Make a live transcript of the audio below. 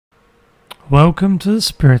Welcome to the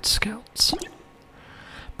Spirit Scouts.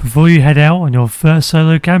 Before you head out on your first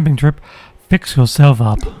solo camping trip, fix yourself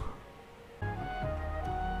up.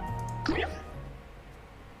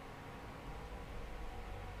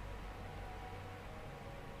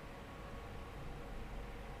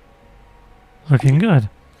 Looking good.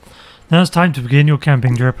 Now it's time to begin your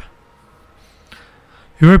camping trip.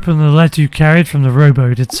 You open the letter you carried from the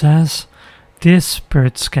rowboat. It says, "Dear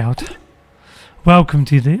Spirit Scout, welcome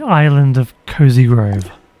to the island of Cozy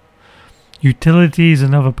Grove. Utilities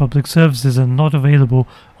and other public services are not available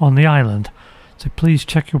on the island, so please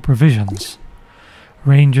check your provisions.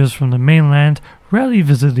 Rangers from the mainland rarely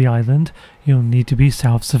visit the island. You'll need to be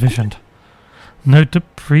self-sufficient. Note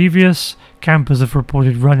that previous campers have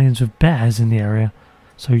reported run-ins with bears in the area,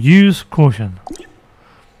 so use caution.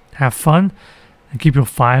 Have fun and keep your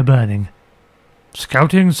fire burning.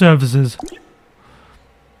 Scouting services.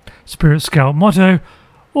 Spirit Scout motto: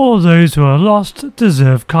 all those who are lost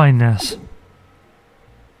deserve kindness."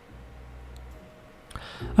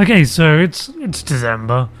 Okay, so it's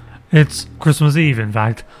December. It's Christmas Eve, in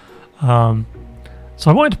fact. So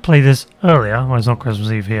I wanted to play this earlier. Well, it's not Christmas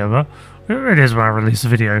Eve here, but it is when I release the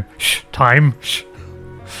video. Shh, time. Shh.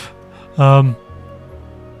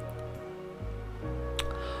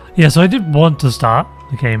 Yeah, so I did want to start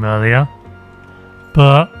the game earlier,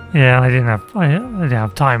 but yeah, I didn't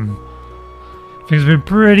have time. Things have been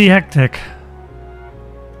pretty hectic.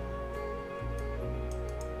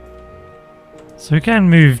 So we can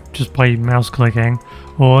move just by mouse clicking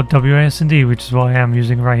or WASD, which is what I am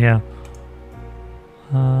using right here.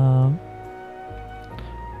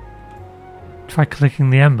 Try clicking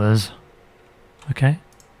the embers. Okay.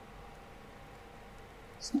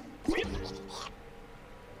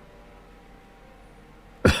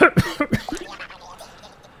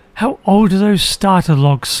 How old are those starter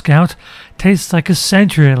logs, Scout? Tastes like a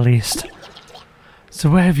century at least. So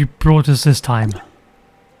where have you brought us this time?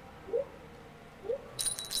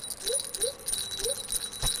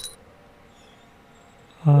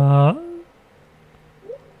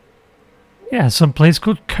 Yeah, some place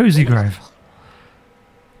called Cozy Grove.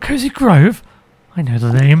 Cozy Grove? I know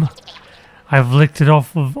the name. I've licked it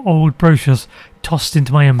off of old brochures, tossed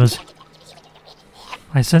into my embers.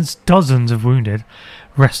 I sense dozens of wounded,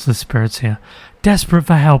 restless spirits here, desperate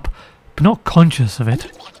for help, but not conscious of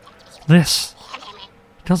it. This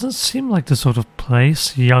doesn't seem like the sort of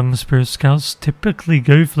place young Spirit Scouts typically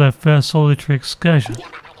go for their first solitary excursion.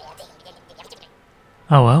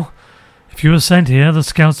 Oh well, if you were sent here, the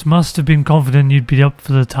Scouts must have been confident you'd be up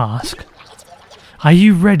for the task. Are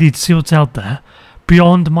you ready to see what's out there,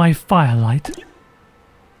 beyond my firelight?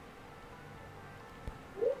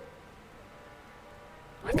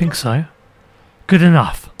 I think so. Good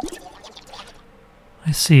enough.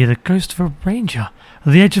 I see the ghost of a ranger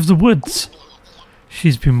at the edge of the woods.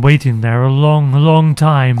 She's been waiting there a long, long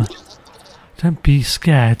time. Don't be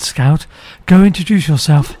scared, Scout. Go introduce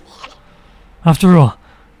yourself. After all,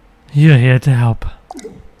 you're here to help.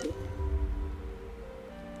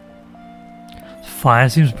 The fire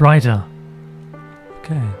seems brighter.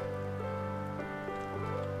 Okay.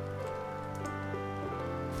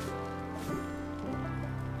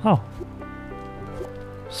 Oh.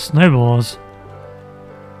 Snowballs.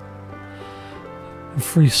 And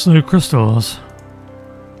free snow crystals.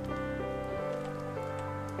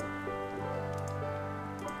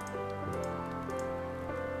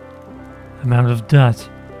 Amount of dirt.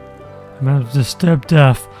 Amount of disturbed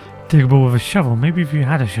earth. Diggable with a shovel. Maybe if you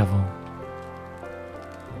had a shovel.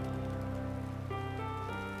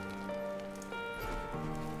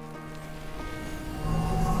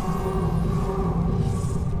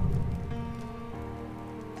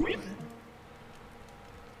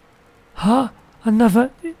 Huh?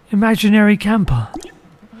 Another imaginary camper.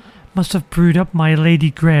 Must have brewed up my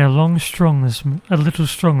Lady Grey a little strong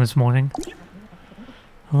this morning.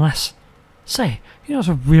 Unless, say, you're not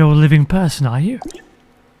a real living person, are you?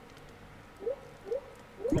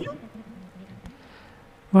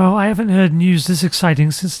 Well, I haven't heard news this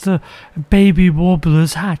exciting since the baby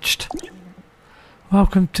warblers hatched.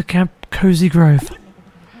 Welcome to Camp Cozy Grove.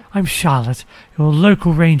 I'm Charlotte, your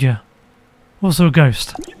local ranger. Also a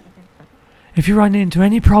ghost. If you run into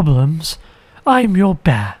any problems, I'm your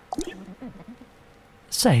bear.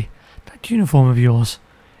 Say, that uniform of yours,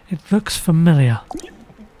 it looks familiar.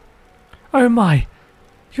 Oh my,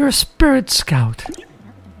 you're a Spirit Scout.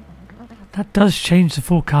 That does change the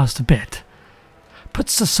forecast a bit.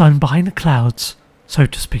 Puts the sun behind the clouds, so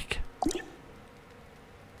to speak.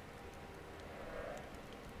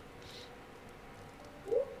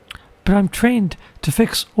 But I'm trained to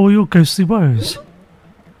fix all your ghostly woes.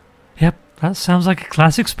 Yep, That sounds like a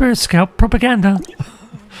classic Spirit Scout propaganda.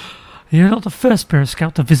 You're not the first Spirit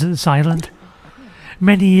Scout to visit this island.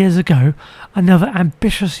 Many years ago, another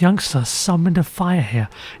ambitious youngster summoned a fire here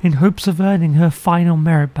in hopes of earning her final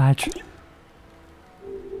merit badge.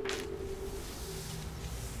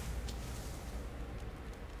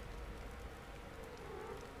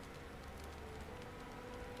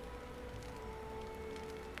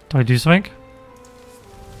 Do I do something?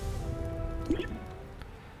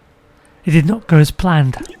 It did not go as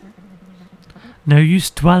planned. No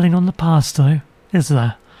use dwelling on the past though, is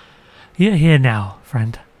there? You're here now,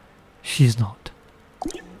 friend. She's not.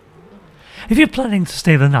 If you're planning to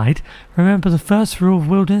stay the night, remember the first rule of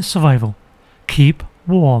wilderness survival. Keep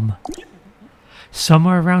warm.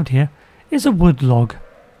 Somewhere around here is a wood log.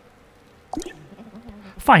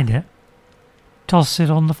 Find it. Toss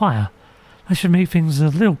it on the fire. That should make things a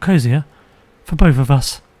little cozier for both of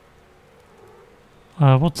us.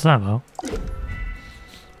 What's that about?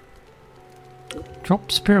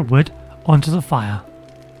 Drop spirit wood onto the fire.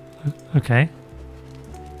 Okay.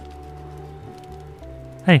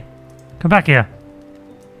 Hey, come back here.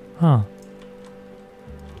 Huh.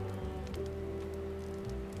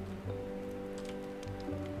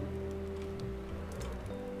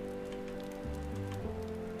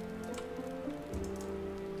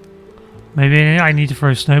 Maybe I need to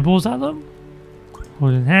throw snowballs at them?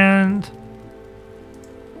 Hold in hand.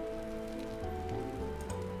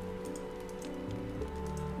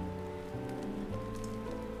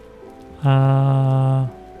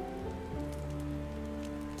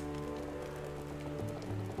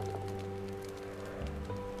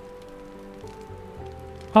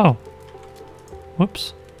 Oh.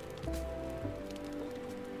 Whoops.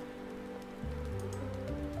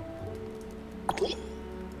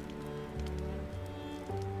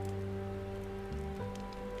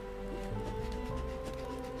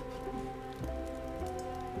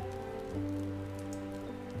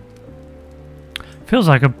 Feels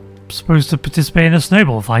like I'm supposed to participate in a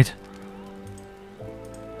snowball fight.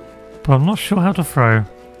 But I'm not sure how to throw.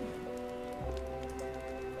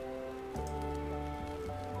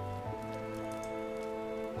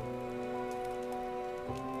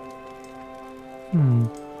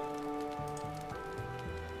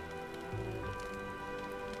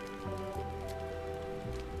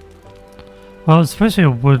 Well, it's supposed to be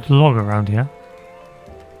a wood log around here.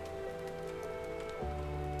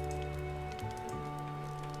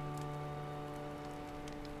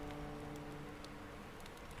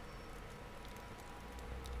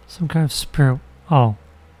 Some kind of spirit. Oh,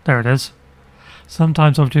 there it is.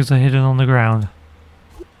 Sometimes objects are hidden on the ground.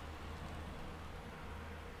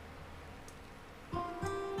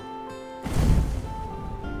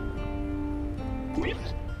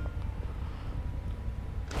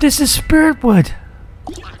 This is spirit wood!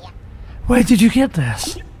 Where did you get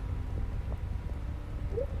this?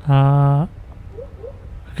 A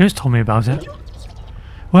ghost told me about it.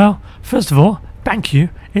 Well, first of all, thank you.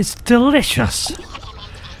 It's delicious!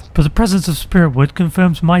 But the presence of spirit wood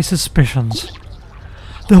confirms my suspicions.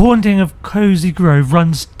 The haunting of Cozy Grove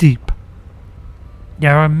runs deep.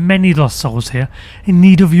 There are many lost souls here in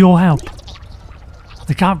need of your help.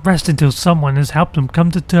 They can't rest until someone has helped them come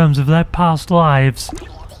to terms with their past lives.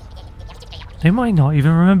 They might not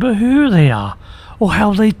even remember who they are or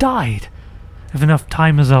how they died, if enough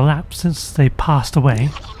time has elapsed since they passed away.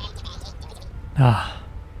 That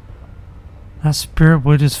spirit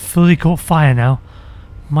wood has fully caught fire now.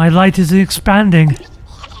 My light is expanding.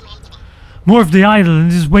 More of the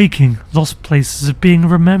island is waking. Lost places are being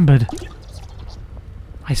remembered.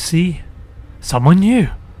 I see someone new.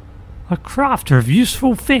 A crafter of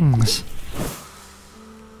useful things.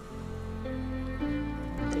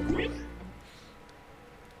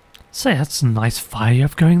 Say, that's a nice fire you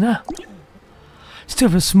have going there. Still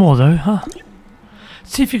a bit small though, huh?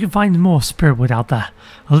 See if you can find more spirit wood out there.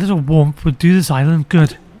 A little warmth would do this island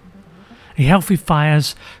good. A healthy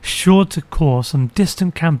fire's sure to call some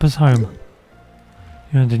distant campers home.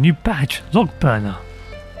 You earned a new badge, log burner.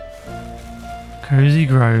 Cozy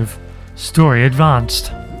Grove. Story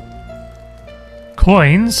advanced.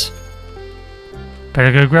 Coins?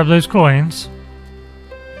 Better go grab those coins.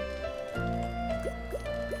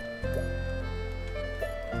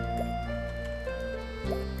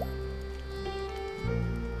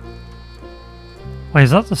 Wait,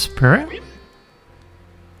 is that the spirit?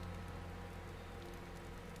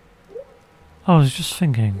 I was just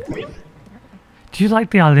thinking. Do you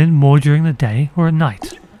like the island more during the day or at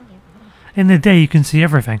night? In the day you can see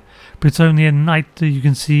everything, but it's only at night that you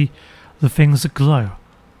can see the things that glow.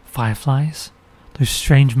 Fireflies, those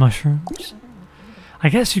strange mushrooms. I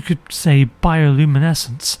guess you could say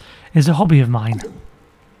bioluminescence is a hobby of mine.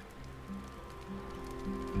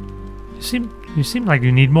 You seem like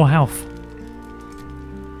you need more health.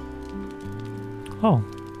 Oh.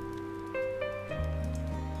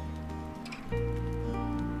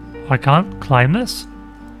 I can't climb this?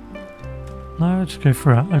 No, just go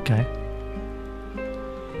through it. Okay.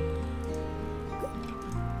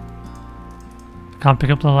 Can't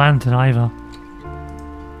pick up the lantern either.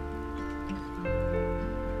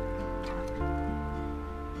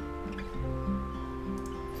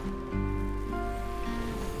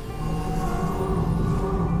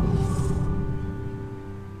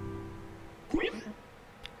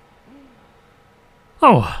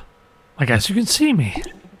 Oh, I guess you can see me.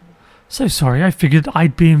 So sorry, I figured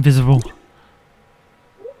I'd be invisible.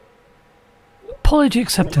 Apology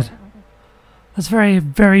accepted. That's very,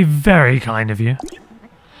 very, very kind of you.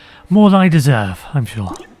 More than I deserve, I'm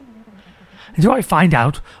sure. Until I find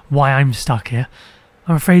out why I'm stuck here,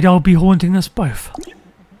 I'm afraid I'll be haunting us both.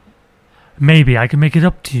 Maybe I can make it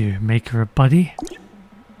up to you, Maker of Buddy.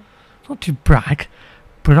 Not to brag,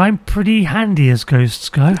 but I'm pretty handy as ghosts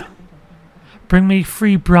go. Bring me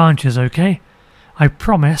 3 branches, okay? I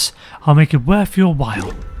promise I'll make it worth your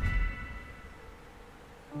while.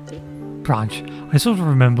 Branch. I sort of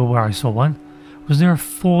remember where I saw one. It was near a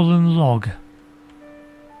fallen log.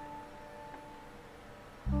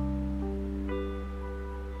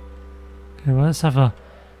 Okay, well, let's have a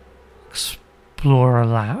explore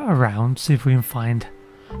around, see if we can find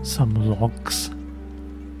some logs.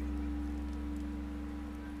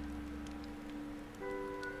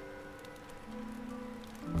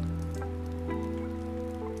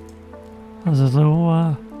 There's a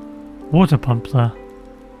little water pump there.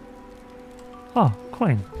 Oh,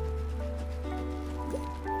 coin.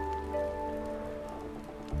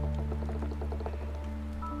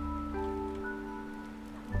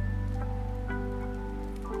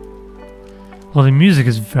 Well, the music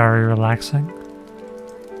is very relaxing.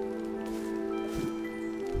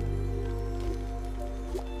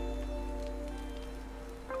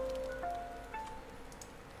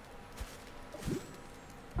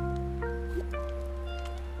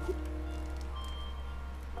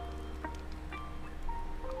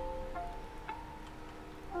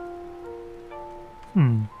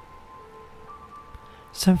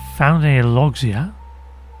 So found any logs yet?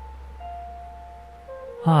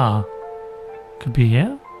 Ah, could be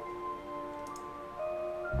here?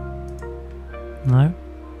 No.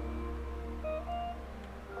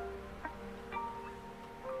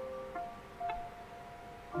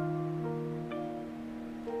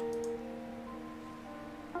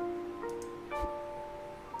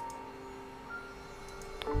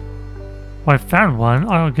 Well, I found one,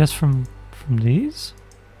 I guess from these?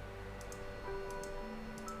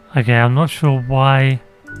 Okay, I'm not sure why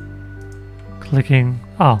clicking...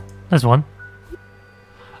 Oh, there's one.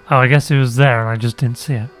 Oh, I guess it was there and I just didn't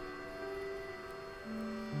see it.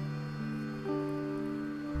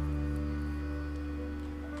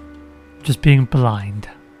 Just being blind.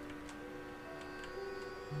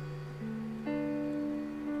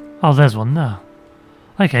 Oh, there's one there.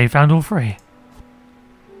 Okay, found all 3.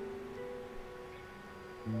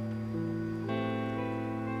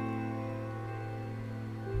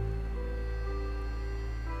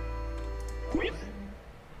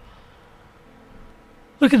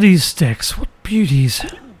 Look at these sticks, what beauties.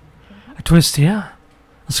 A twist here,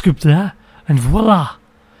 a scoop there, and voila!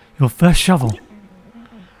 Your first shovel.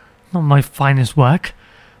 Not my finest work.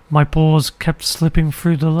 My paws kept slipping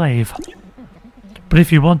through the lathe. But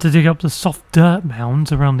if you want to dig up the soft dirt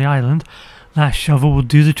mounds around the island, that shovel will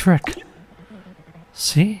do the trick.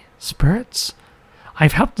 See? Spirits?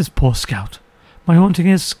 I've helped this poor scout. My haunting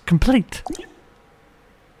is complete.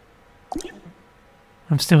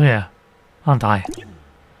 I'm still here, aren't I?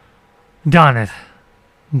 Darn it.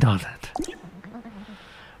 Darn it.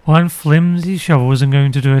 One flimsy shovel isn't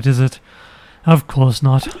going to do it, is it? Of course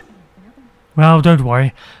not. Well, don't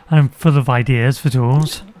worry. I'm full of ideas for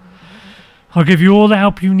tools. I'll give you all the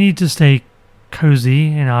help you need to stay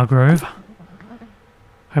cozy in our grove.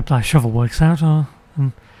 Hope that shovel works out.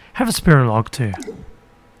 And have a spirit log too.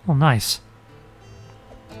 Oh, nice.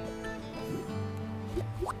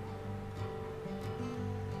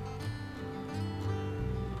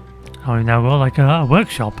 Oh, we've now got like a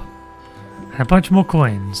workshop. And a bunch more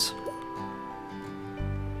coins.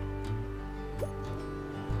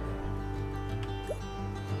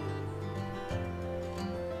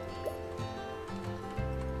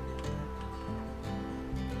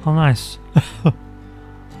 Oh, nice.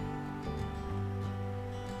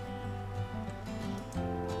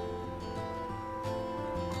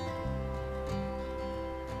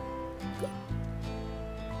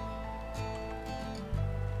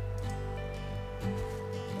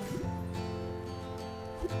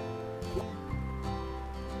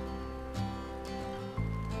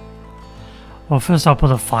 Well, first I'll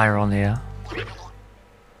put a fire on here.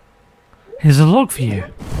 Here's a log for you.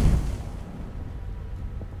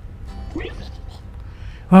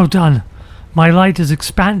 Well done. My light is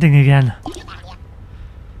expanding again.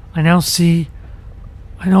 I now see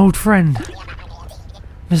an old friend.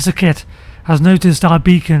 Mr. Kit has noticed our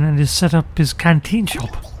beacon and has set up his canteen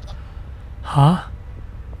shop. Huh?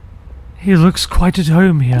 He looks quite at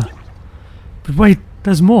home here. But wait,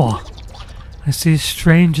 there's more. I see a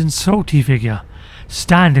strange and salty figure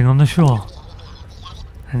standing on the shore.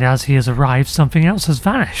 And as he has arrived, something else has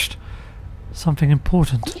vanished. Something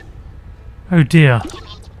important. Oh dear.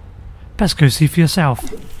 Best go see for yourself.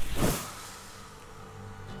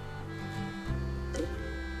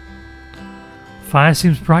 Fire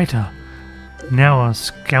seems brighter. Now a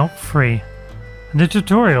scout free. And the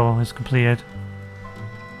tutorial is completed.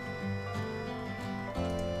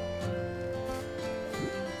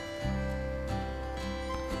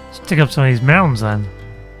 Let's dig up some of these mounds then.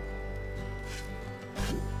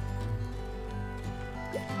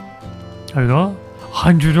 There we go.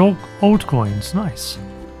 100 old coins. Nice.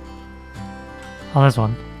 Oh, there's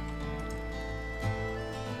one.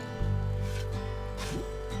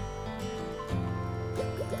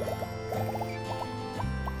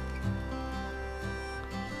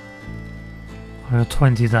 I got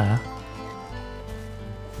 20 there.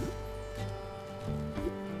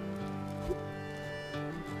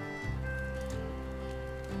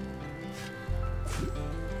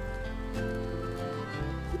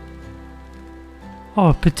 Oh,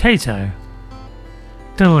 a potato.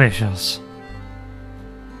 Delicious.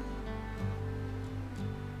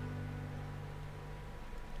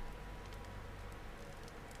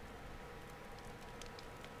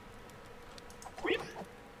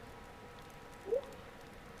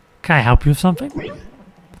 Can I help you with something?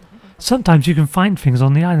 Sometimes you can find things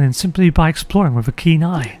on the island simply by exploring with a keen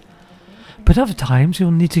eye. But other times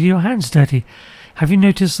you'll need to get your hands dirty. Have you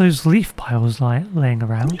noticed those leaf piles laying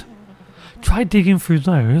around? Try digging through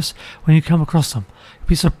those when you come across them. You'll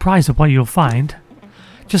be surprised at what you'll find.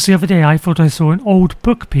 Just the other day I thought I saw an old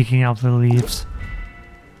book peeking out of the leaves.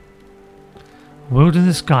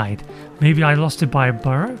 Wilderness Guide. Maybe I lost it by a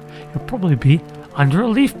burrow? It'll probably be under a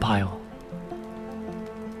leaf pile.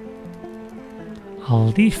 A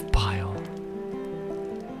leaf pile.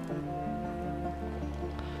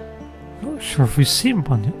 Not sure if we've seen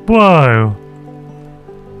one yet. Whoa!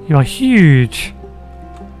 You're huge!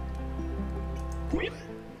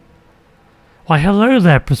 Why hello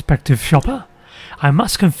there, prospective shopper. I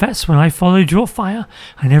must confess, when I followed your fire,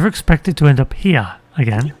 I never expected to end up here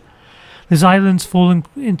again. This island's fallen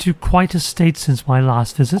into quite a state since my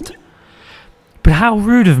last visit. But how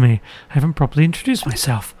rude of me! I haven't properly introduced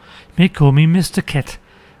myself. You may call me Mr. Kit.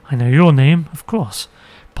 I know your name, of course,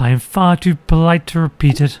 but I am far too polite to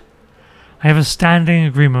repeat it. I have a standing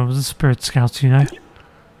agreement with the Spirit Scouts, you know.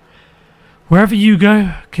 Wherever you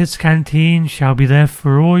go, Kit's Canteen shall be there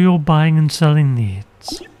for all your buying and selling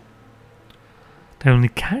needs. The only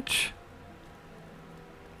catch?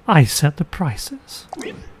 I set the prices.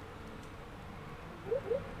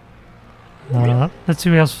 Let's see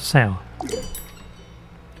what else for sale.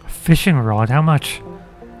 A fishing rod, how much?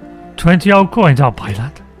 20 old coins, I'll buy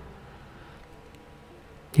that.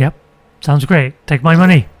 Yep, sounds great. Take my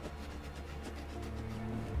money.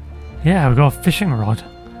 Yeah, we got a fishing rod.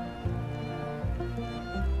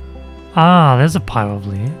 Ah, there's a pile of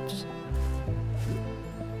leaves.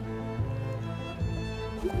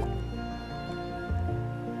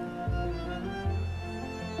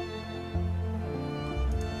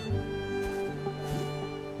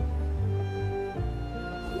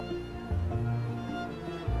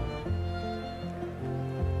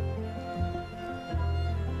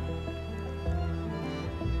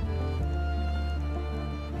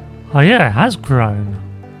 Oh yeah, it has grown.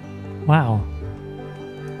 Wow.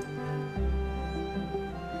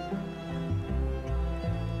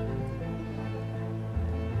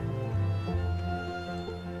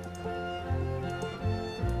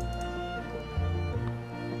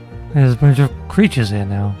 There's a bunch of creatures here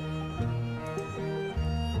now.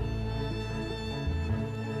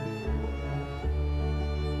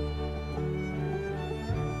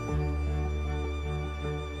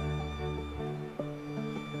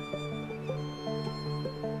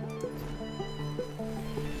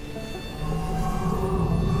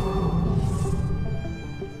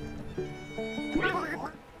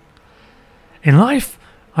 In life,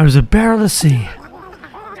 I was a bear of the sea.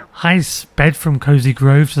 I sped from Cozy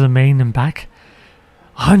Grove to the main and back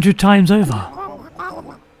 100 times over.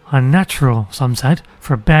 Unnatural, some said,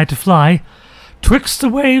 for a bear to fly twixt the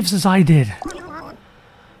waves as I did.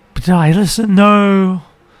 But did I listen? No,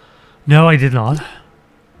 No, I did not.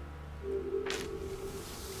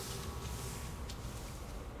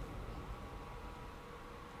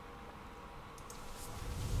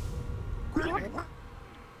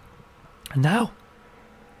 And now?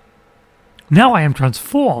 Now I am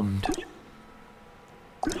transformed.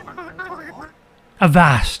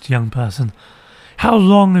 Avast, young person. How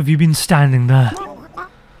long have you been standing there?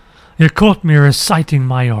 You caught me reciting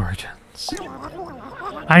my origins.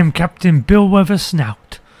 I am Captain Billweather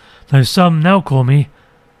Snout, though some now call me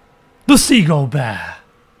the Seagull Bear.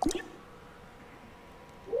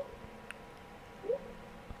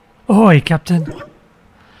 Ahoy, Captain.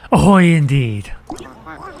 Ahoy indeed.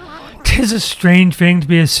 'Tis a strange thing to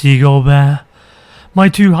be a seagull bear. My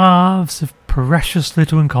two halves have precious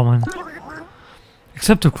little in common.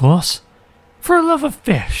 Except, of course, for a love of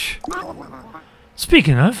fish.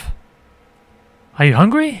 Speaking of, are you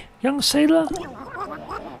hungry, young sailor?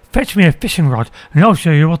 Fetch me a fishing rod and I'll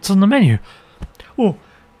show you what's on the menu. Oh,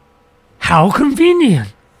 how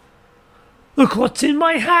convenient! Look what's in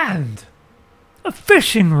my hand! A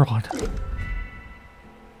fishing rod!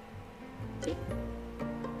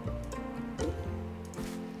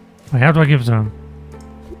 Wait, how do I give it to him?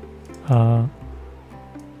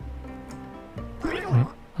 Wait,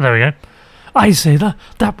 there we go. I say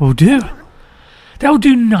that will do. That'll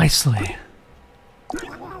do nicely.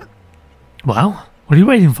 Well, what are you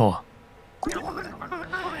waiting for?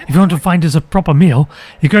 If you want to find us a proper meal,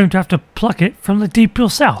 you're going to have to pluck it from the deep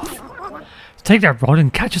yourself. Take that rod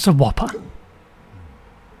and catch us a whopper.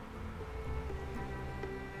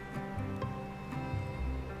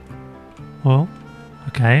 Well,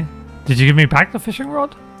 okay. Did you give me back the fishing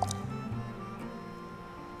rod?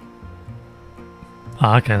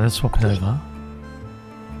 Ah, okay, let's swap it over.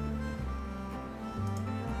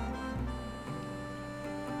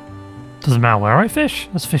 Doesn't matter where I fish,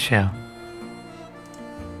 let's fish here.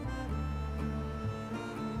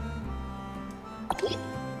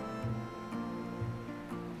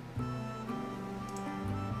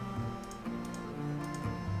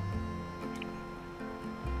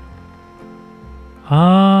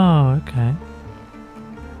 Oh, okay.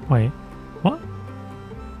 Wait, what?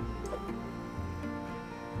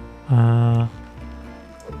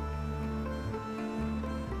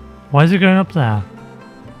 Why is it going up there?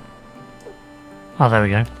 Oh, there we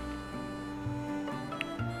go.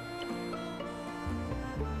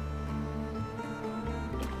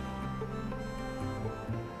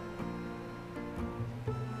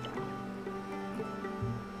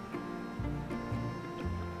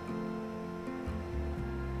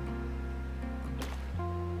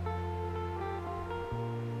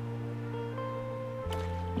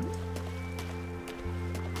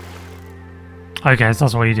 Okay, so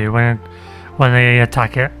that's what you do when they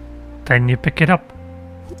attack it, then you pick it up.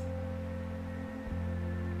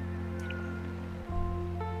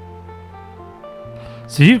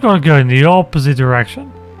 So you've got to go in the opposite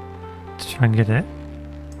direction to try and get it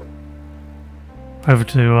over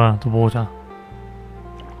to the water.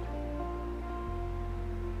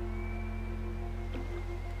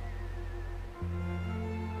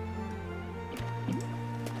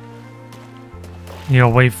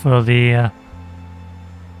 You'll wait for the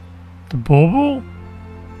bauble,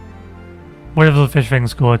 whatever the fish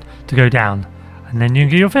thing's called, to go down, and then you can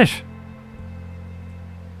get your fish.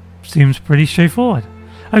 Seems pretty straightforward.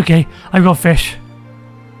 Okay, I've got fish.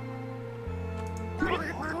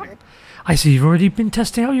 I see you've already been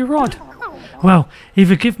testing out your rod. Well,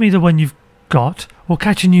 either give me the one you've got, or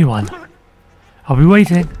catch a new one. I'll be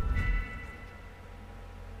waiting.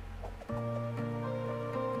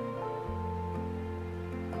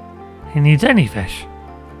 He needs any fish.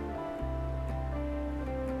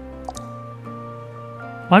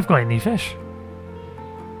 I've got any fish.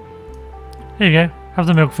 Here you go, have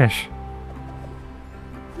the milkfish.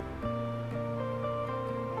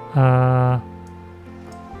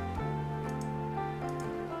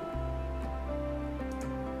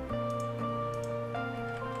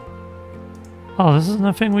 Oh, this isn't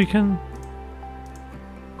a thing we can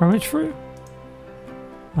rummage through?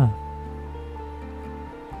 Oh.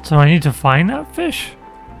 So I need to find that fish?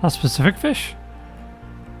 That specific fish?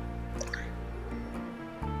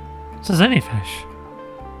 It says any fish.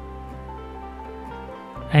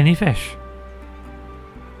 Any fish.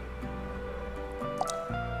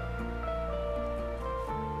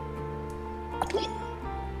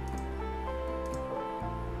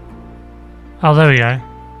 Oh, there we go.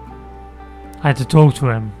 I had to talk to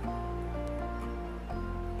him.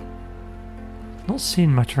 Not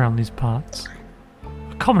seen much around these parts.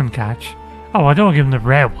 A common catch. Oh, I don't want to give him the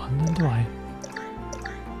rare one, then, do I?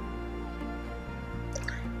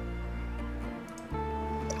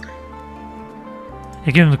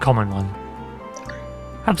 Yeah, give him the common one.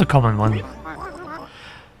 Have the common one.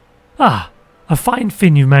 Ah, a fine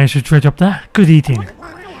fin you managed to dredge up there. Good eating.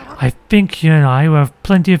 I think you and I will have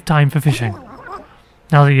plenty of time for fishing.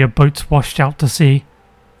 Now that your boat's washed out to sea.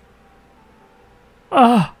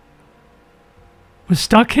 Ah! We're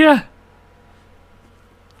stuck here?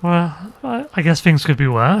 Well, I guess things could be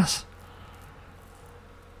worse.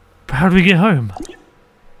 But how do we get home?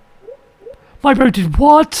 My boat did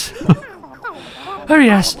what? Oh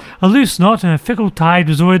yes, a loose knot and a fickle tide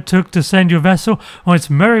was all it took to send your vessel on its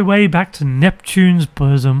merry way back to Neptune's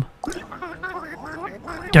bosom.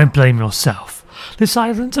 Don't blame yourself. This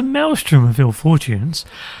island's a maelstrom of ill fortunes,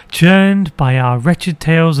 churned by our wretched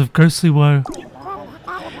tales of ghostly woe.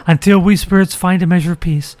 Until we spirits find a measure of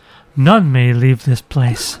peace, none may leave this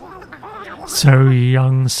place. So,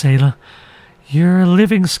 young sailor, you're a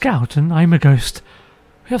living scout and I'm a ghost.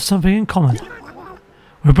 We have something in common.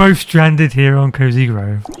 We're both stranded here on Cozy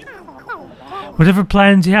Grove. Whatever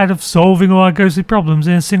plans you had of solving all our ghostly problems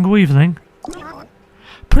in a single evening,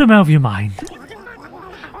 put them out of your mind.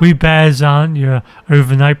 We bears aren't your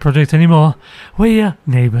overnight project anymore. We're your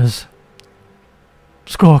neighbours.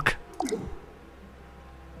 Squawk.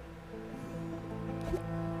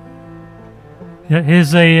 Yeah,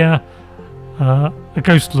 here's a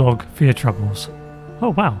ghost log for your troubles. Oh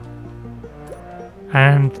wow.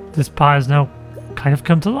 And this part has now kind of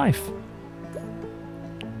come to life.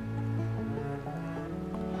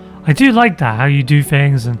 I do like that, how you do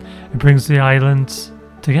things and it brings the islands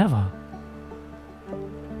together.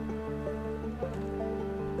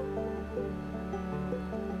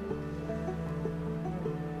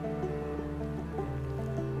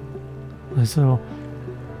 There's little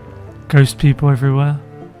ghost people everywhere.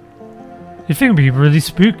 You'd think it'd be really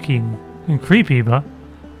spooky and creepy, but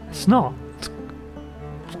it's not.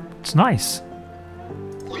 It's nice.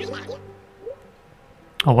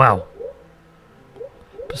 Oh wow.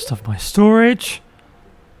 Put stuff in my storage.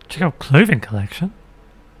 Check out clothing collection.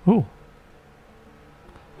 Ooh.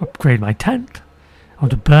 Upgrade my tent. I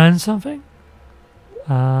want to burn something.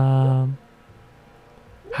 How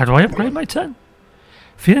do I upgrade my tent?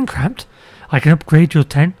 Feeling cramped? I can upgrade your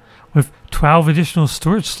tent with 12 additional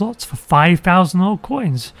storage slots for 5,000 old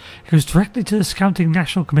coins. It goes directly to the Scouting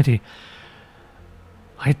National Committee.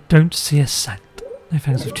 I don't see a cent. No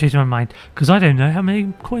thanks, I've changed my mind, because I don't know how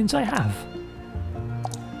many coins I have.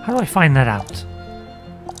 How do I find that out?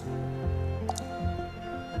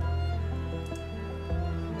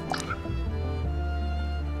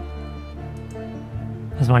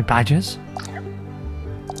 There's my badges.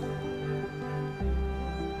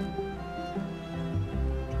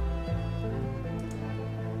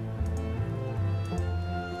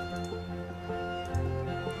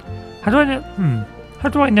 How do I know? How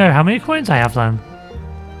do I know how many coins I have then?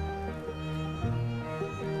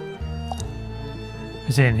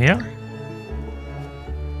 Is it in here?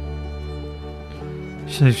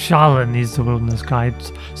 So Charlotte needs the wilderness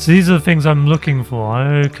guides. So these are the things I'm looking for.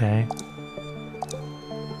 Okay.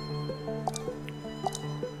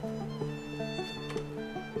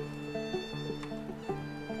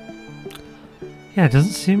 Yeah, it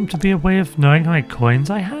doesn't seem to be a way of knowing how many coins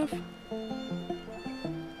I have.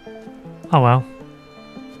 Oh well.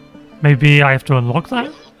 Maybe I have to unlock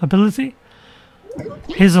that ability?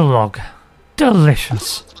 Here's a log.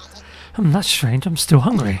 Delicious. That's strange, I'm still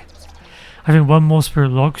hungry. I think one more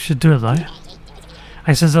spirit log should do it though.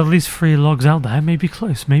 I sense at least 3 logs out there, maybe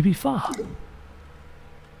close, maybe far.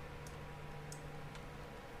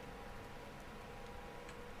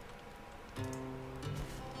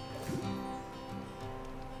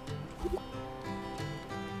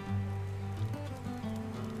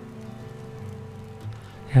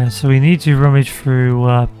 Yeah, so we need to rummage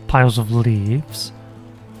through piles of leaves.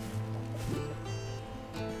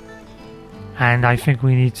 And I think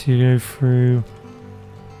we need to go through...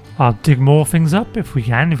 I'll dig more things up if we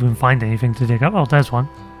can find anything to dig up. Oh, there's one.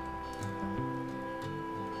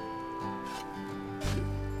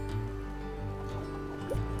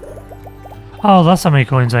 Oh, that's how many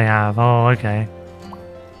coins I have. Oh, okay.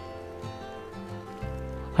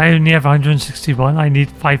 I only have 161. I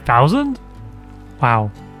need 5,000?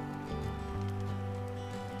 Wow.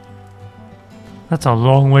 That's a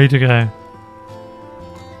long way to go.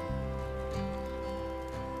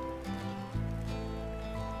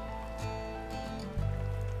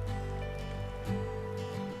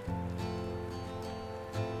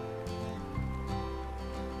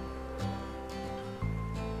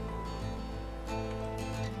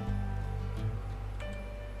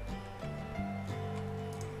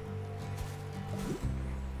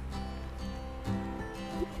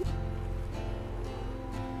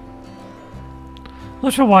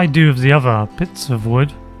 Not sure what I do with the other bits of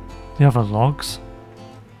wood, the other logs.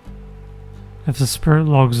 If the spirit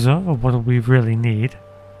logs are what we really need.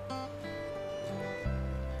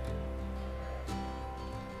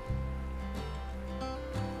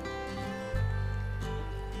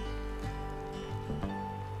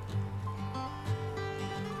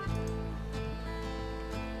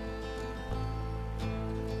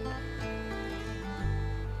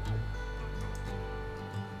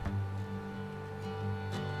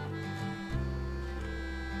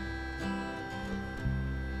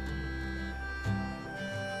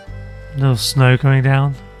 Little snow coming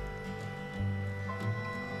down.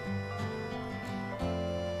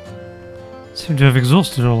 Seem to have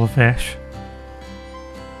exhausted all the fish.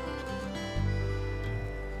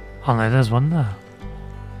 Oh no, there's one there.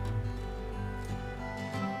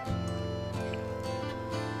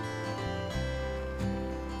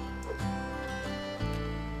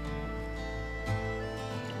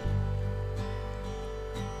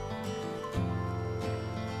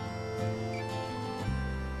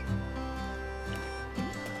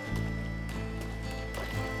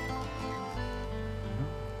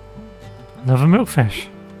 Another milkfish.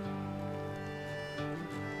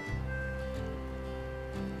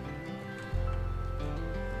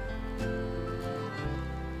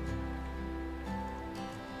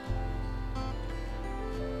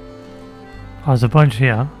 Oh, there's a bunch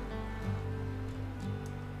here.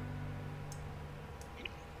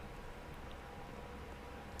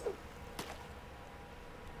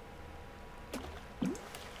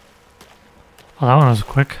 Oh, that one was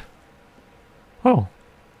quick. Oh.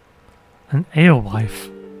 An alewife.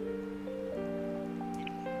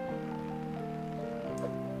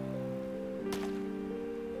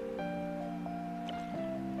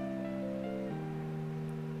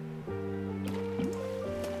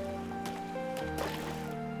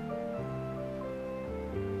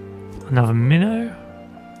 Another minnow.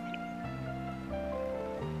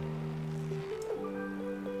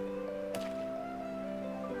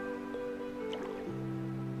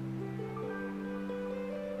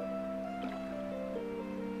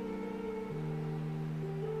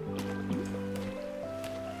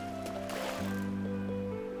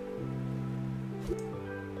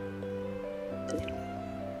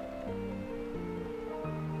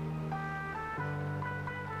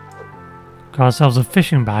 Got ourselves a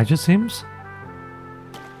fishing badge, it seems.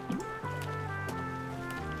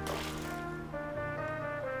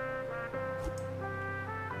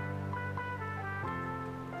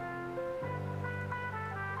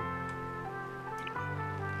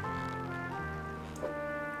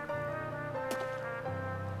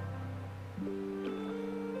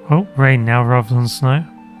 Oh, rain now rather than snow.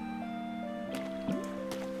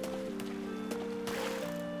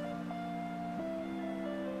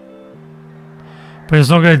 But it's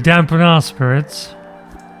not going to dampen our spirits.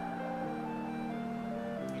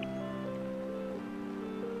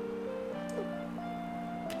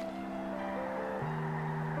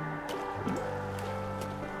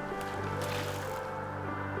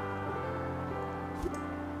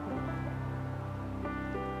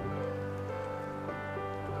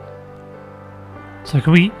 So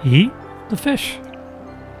can we eat the fish?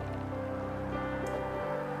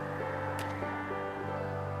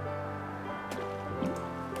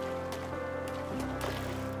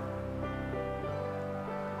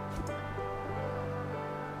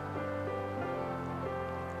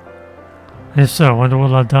 If so, I wonder what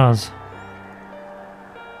that does.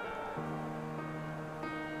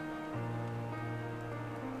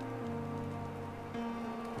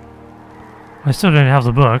 I still don't have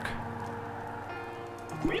the book.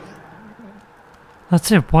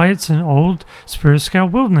 That's it. Why it's an old Spirit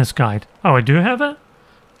Scout Wilderness Guide. Oh, I do have it?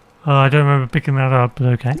 I don't remember picking that up, but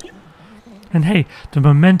okay. And hey, the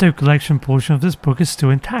memento collection portion of this book is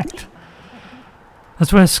still intact.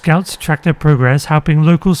 That's where scouts track their progress helping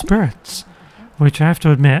local spirits. Which I have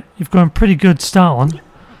to admit, you've got a pretty good start on.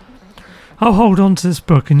 I'll hold on to this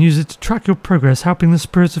book and use it to track your progress helping the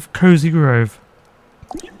spirits of Cozy Grove.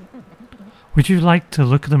 Would you like to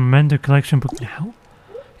look at the memento collection book now?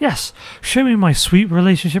 Yes, show me my sweet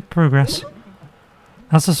relationship progress.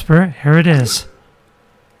 That's the spirit, here it is.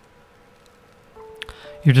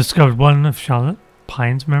 You discovered one of Charlotte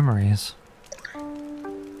Pine's memories.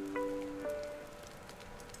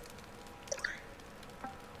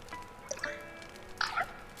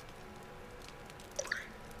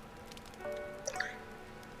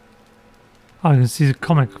 Oh, you can see the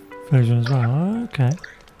comic version as well. Oh, okay.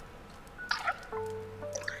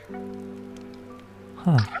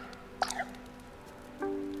 Huh.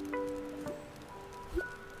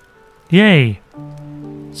 Yay!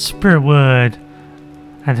 Spirit word.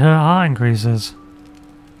 And her heart increases.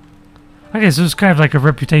 Okay, so it's kind of like a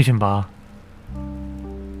reputation bar.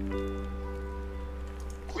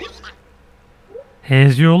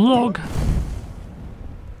 Here's your log.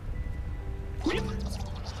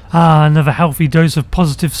 Ah, another healthy dose of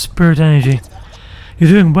positive spirit energy.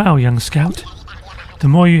 You're doing well, young scout. The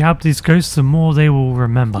more you help these ghosts, the more they will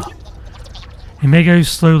remember. It may go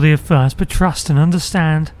slowly at first, but trust and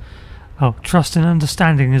understand. Oh, trust and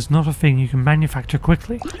understanding is not a thing you can manufacture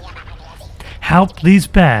quickly. Help these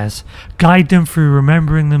bears, guide them through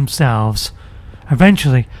remembering themselves.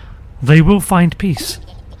 Eventually, they will find peace.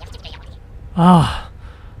 Ah,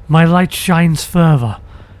 my light shines further.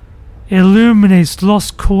 It illuminates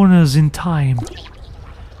lost corners in time.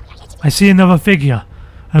 I see another figure,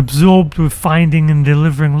 absorbed with finding and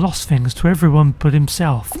delivering lost things to everyone but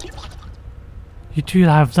himself. You two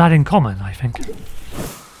have that in common, I think.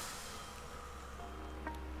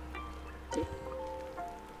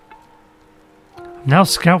 Now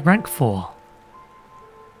Scout rank 4.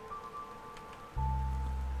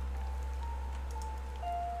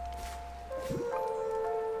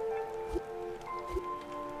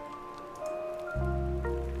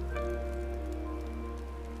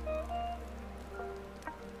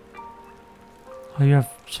 Oh, you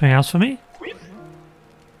have something else for me?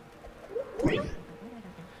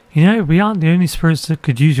 You know, we aren't the only spirits that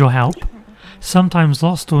could use your help. Sometimes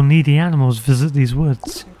lost or needy animals visit these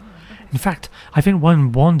woods. In fact, I think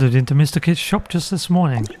one wandered into Mr. Kit's shop just this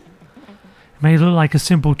morning. It may look like a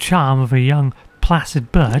simple charm of a young,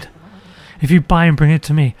 placid bird. If you buy and bring it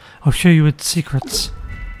to me, I'll show you its secrets.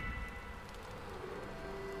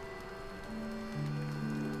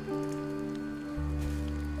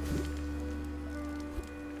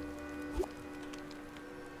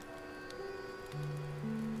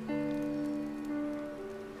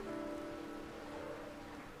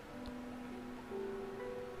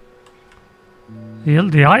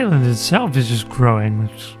 The island itself is just growing.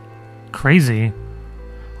 It's crazy. I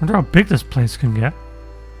wonder how big this place can get.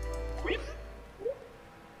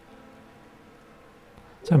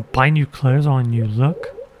 So buy new clothes on new look.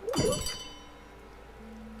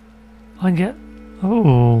 I can get...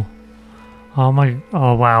 Oh. Oh my...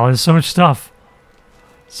 Oh wow, there's so much stuff.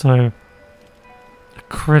 So... A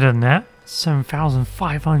critter net.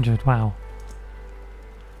 7,500. Wow.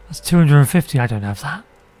 That's 250. I don't have that.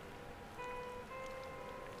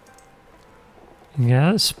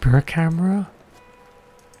 Yeah, spirit camera.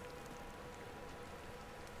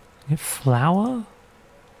 Get flower.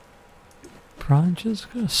 Branches.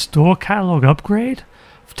 Store catalog upgrade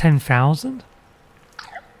of 10,000.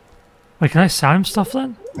 Wait, can I sell him stuff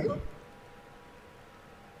then? Can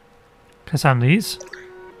I sell him these?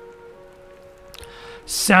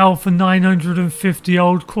 Sell for 950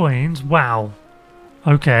 old coins. Wow.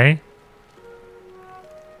 Okay.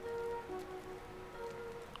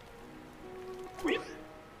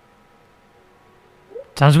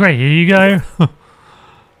 Sounds great, here you go.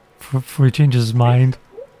 Before he changes his mind.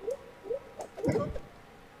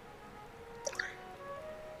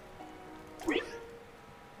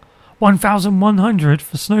 $1,100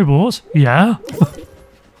 for snowballs? Yeah.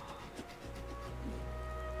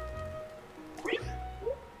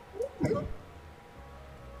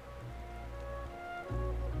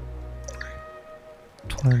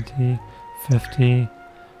 $20, $50,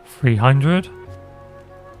 $300.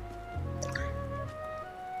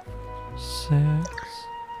 6.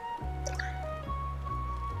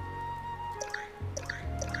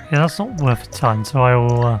 Yeah, that's not worth a ton, so I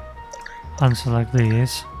will unselect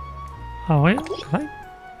these. Oh wait, okay.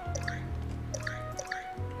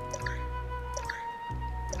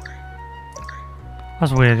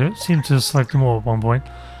 That's weird, it seemed to select them all at one point.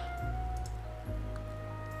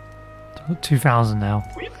 I've got 2,000 now.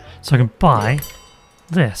 So I can buy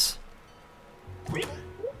this.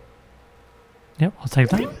 Yep, I'll take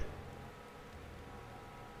that.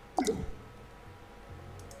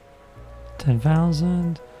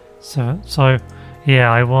 10,000. So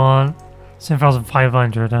yeah, I want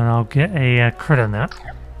 7,500 and I'll get a critter net.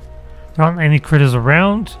 There aren't any critters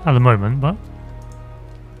around at the moment, but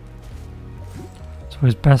it's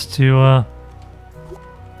always best to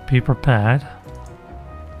be prepared.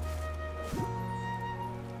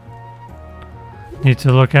 Need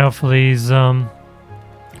to look out for these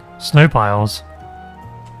snow piles.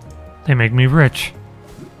 They make me rich.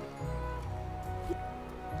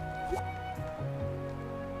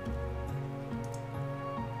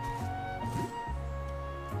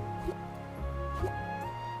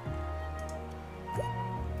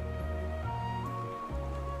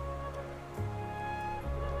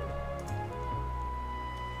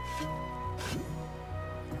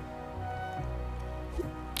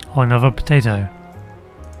 Oh, another potato.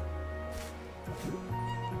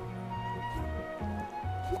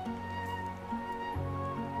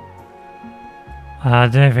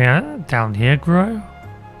 Did anything down here grow?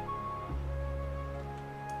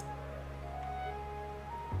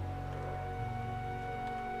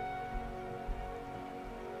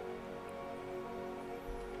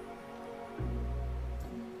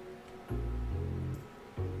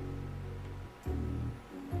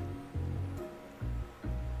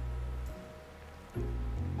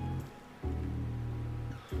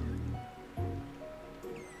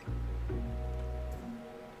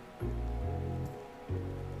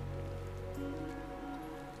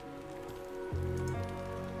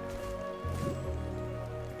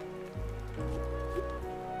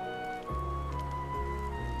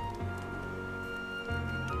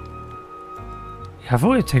 I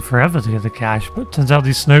thought it'd take forever to get the cash, but turns out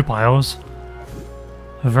these snow piles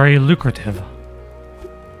are very lucrative.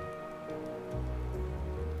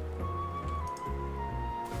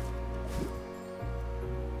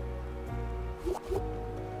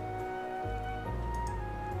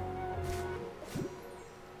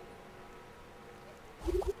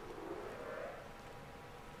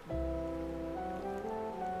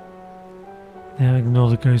 Now ignore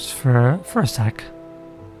the ghosts for a sec.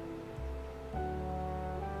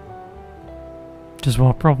 Just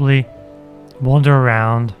want to probably wander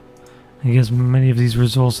around and get as many of these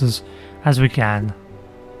resources as we can.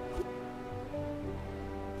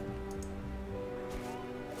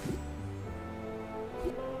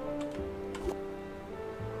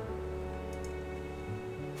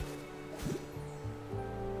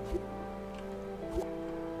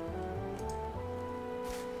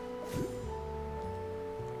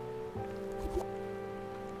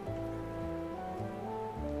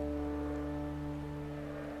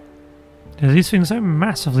 These things don't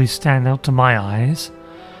massively stand out to my eyes,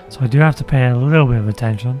 so I do have to pay a little bit of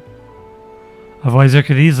attention. Otherwise I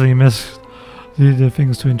could easily miss the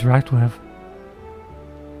things to interact with.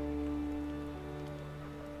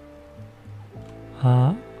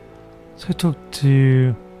 Let's go talk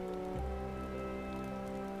to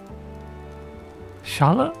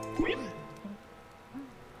Charlotte?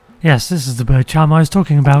 Yes, this is the bird charm I was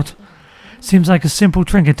talking about. Seems like a simple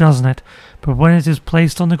trinket, doesn't it? But when it is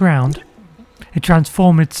placed on the ground, it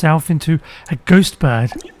transforms itself into a ghost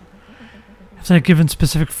bird. If they're given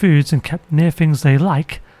specific foods and kept near things they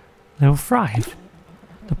like, they will thrive.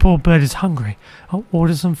 The poor bird is hungry. I'll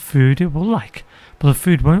order some food it will like, but the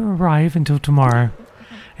food won't arrive until tomorrow.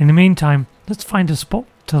 In the meantime, let's find a spot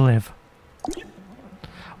to live.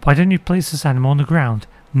 Why don't you place this animal on the ground,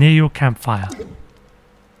 near your campfire?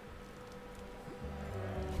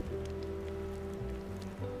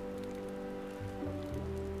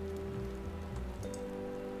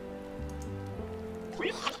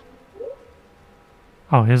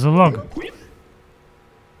 Oh, here's a log.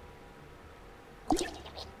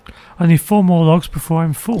 Only 4 more logs before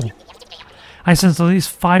I'm full. I sense at least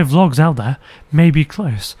 5 logs out there. Maybe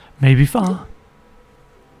close, maybe far.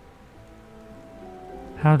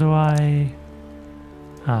 How do I...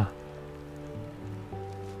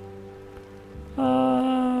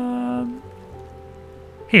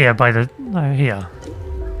 Here by the... No, here.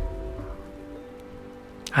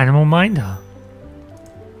 Animal Minder.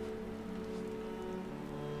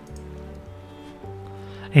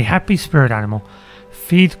 A happy spirit animal.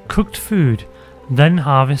 Feed cooked food, then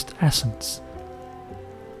harvest essence.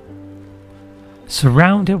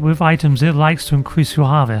 Surround it with items it likes to increase your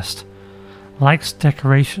harvest. Likes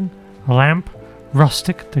decoration, lamp,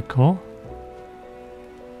 rustic decor.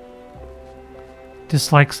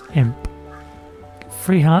 Dislikes imp.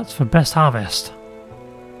 3 hearts for best harvest.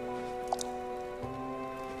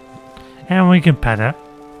 And we can pet it.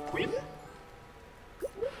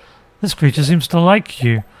 This creature seems to like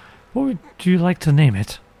you. What would you like to name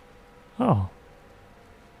it? Oh.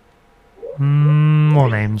 More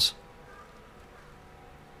names.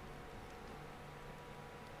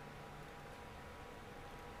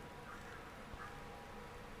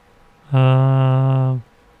 More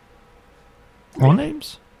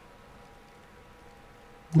names?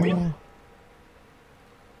 More.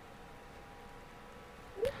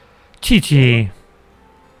 Chi-Chi.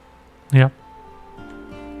 Yep.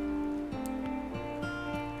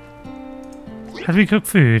 How do we cook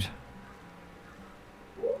food?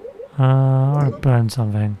 I want to burn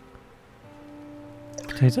something.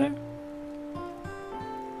 Potato?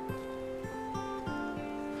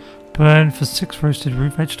 Burn for 6 roasted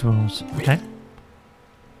root vegetables. Okay.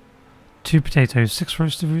 2 potatoes, 6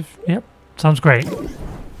 roasted root... Yep, sounds great.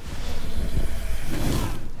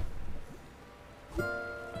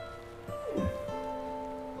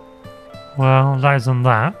 Well, that isn't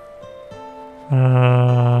that.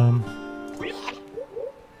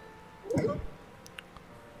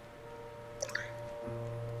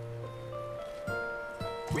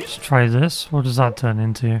 Let's try this. What does that turn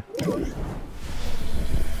into?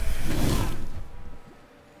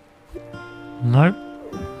 Nope.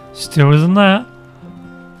 Still isn't that.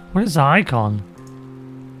 What is the icon?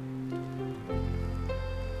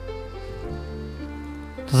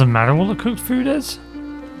 Does it matter what the cooked food is?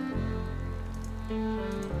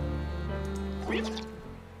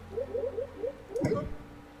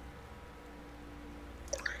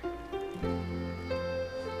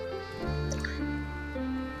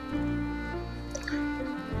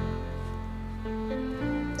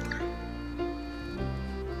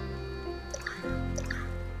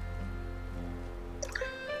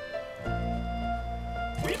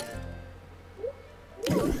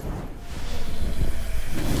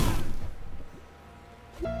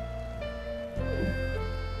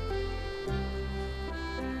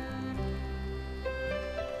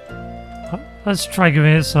 Let's try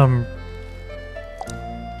giving it some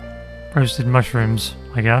roasted mushrooms,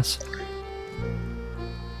 I guess.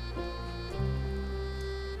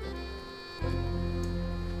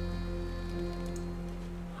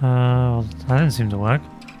 Well, that didn't seem to work.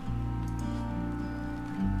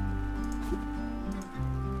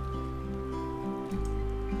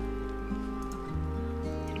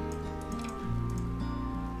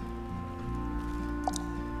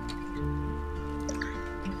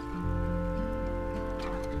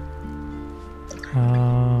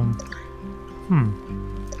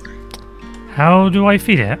 How do I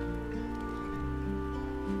feed it?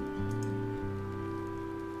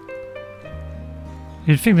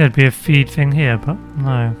 You'd think there'd be a feed thing here, but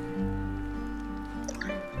no.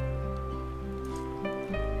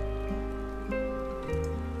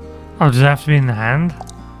 Oh, does it have to be in the hand?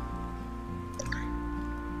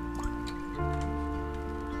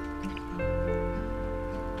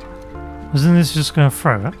 Wasn't this just going to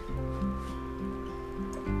throw it?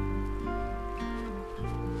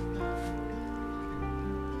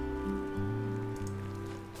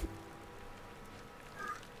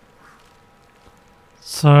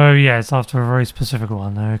 So, yeah, it's after a very specific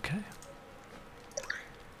one, okay.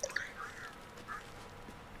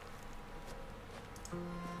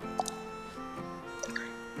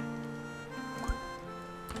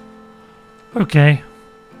 Okay.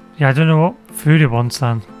 Yeah, I don't know what food it wants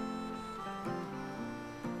then.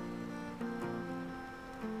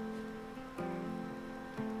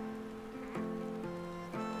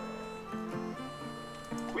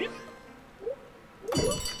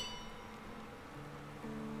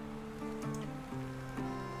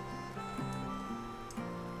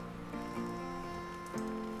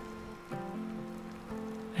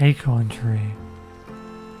 Acorn tree.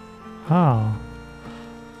 Oh.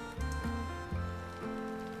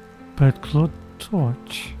 Bird claw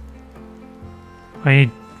torch. Okay,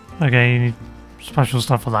 you need special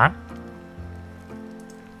stuff for that.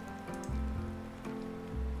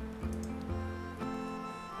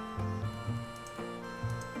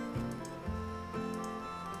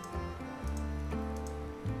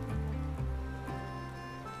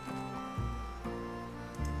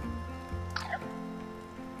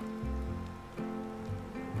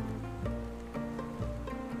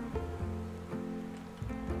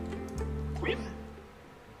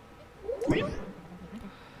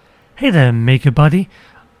 Hey there, Maker Buddy.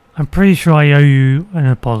 I'm pretty sure I owe you an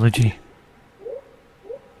apology.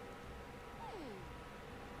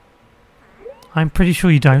 I'm pretty sure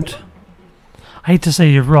you don't. I hate to say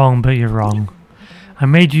you're wrong, but you're wrong. I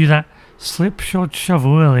made you that slipshod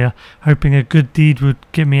shovel earlier, hoping a good deed would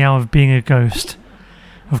get me out of being a ghost.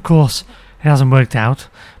 Of course, it hasn't worked out.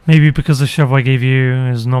 Maybe because the shovel I gave you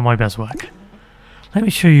is not my best work. Let me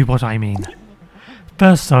show you what I mean.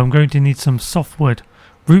 First though, I'm going to need some soft wood,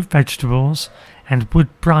 root vegetables, and wood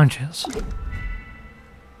branches.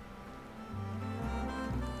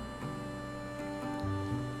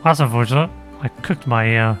 That's unfortunate. I cooked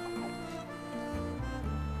my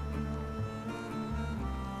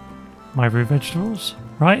my root vegetables,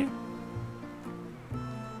 right?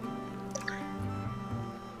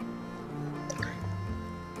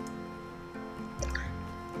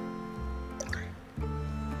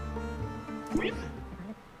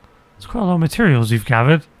 Quite a lot of materials you've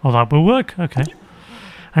gathered. Oh, that will work. Okay.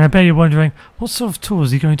 And I bet you're wondering, what sort of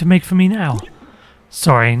tools are you going to make for me now?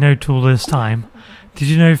 Sorry, no tool this time. Did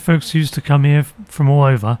you know folks used to come here from all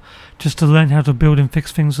over just to learn how to build and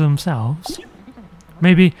fix things themselves?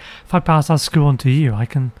 Maybe if I pass that skill on to you, I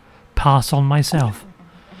can pass on myself.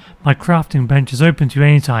 My crafting bench is open to you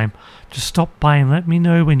anytime. Just stop by and let me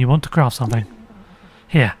know when you want to craft something.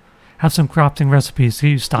 Here, have some crafting recipes to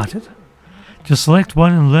get you started. Just select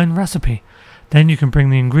one and learn recipe. Then you can bring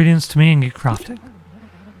the ingredients to me and get crafting.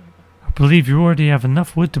 I believe you already have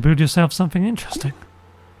enough wood to build yourself something interesting.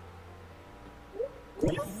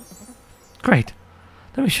 Great.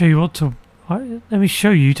 Let me show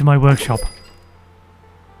you to my workshop.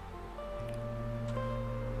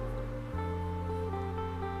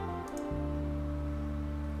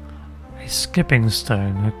 A skipping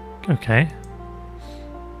stone. Okay.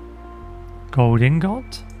 Gold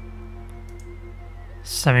ingot.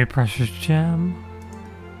 Semi-precious gem.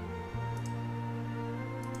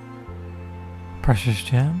 Precious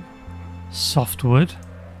gem. Softwood.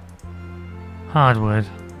 Hardwood.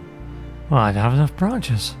 Well, I don't have enough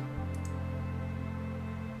branches.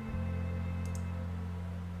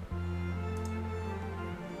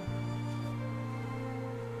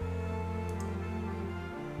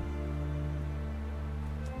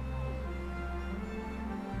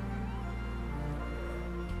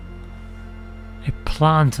 A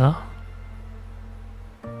planter.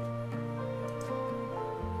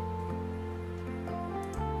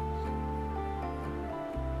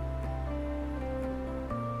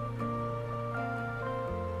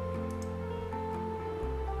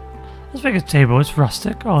 Let's make a table. It's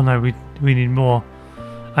rustic. Oh no, we need more.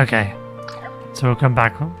 Okay, so we'll come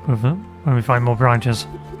back with them when we find more branches.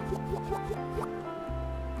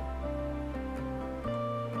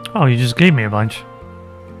 Oh, you just gave me a bunch.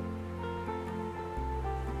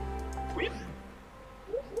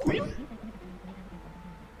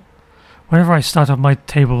 Whenever I start up my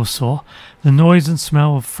table saw, the noise and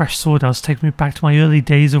smell of fresh sawdust take me back to my early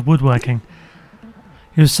days of woodworking.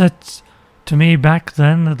 It was said to me back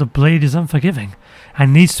then that the blade is unforgiving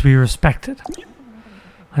and needs to be respected.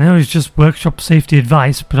 I know it's just workshop safety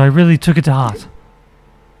advice, but I really took it to heart.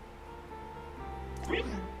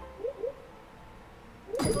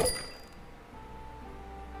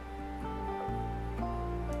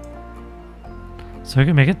 So we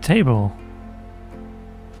can make a table.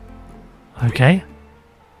 Okay.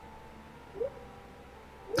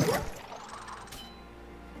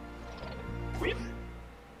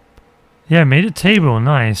 Yeah, made a table.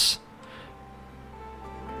 Nice.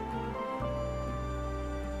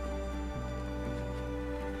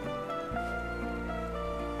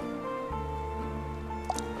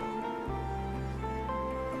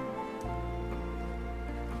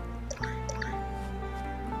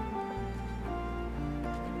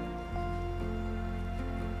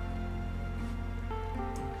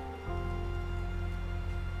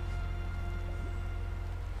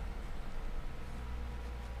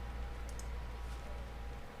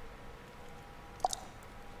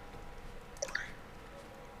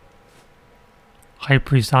 High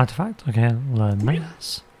Priest artifact. Okay, learn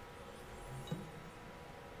this.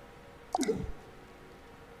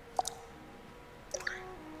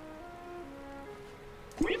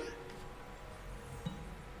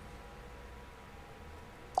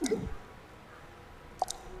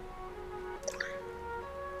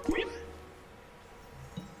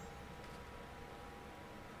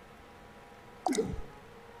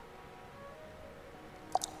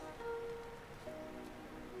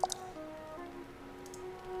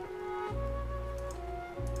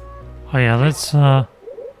 Oh yeah, let's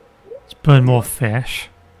burn more fish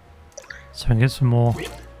so we can get some more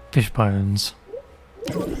fish bones.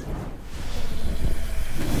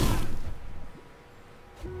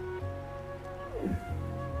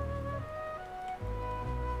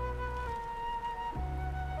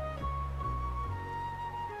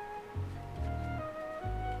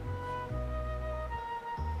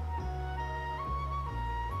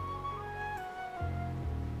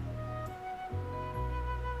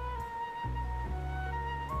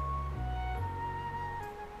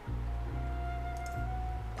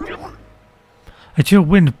 A chill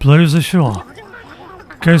wind blows ashore.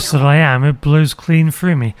 Ghost that I am, it blows clean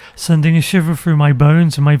through me, sending a shiver through my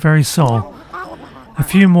bones and my very soul. A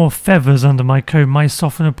few more feathers under my coat might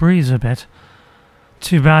soften a breeze a bit.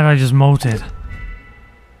 Too bad I just molted.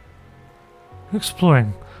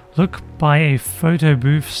 Exploring. Look by a photo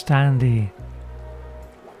booth standee.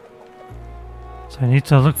 So I need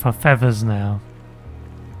to look for feathers now.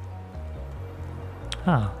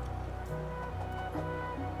 Ah.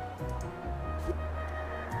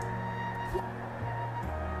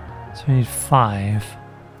 So we need 5.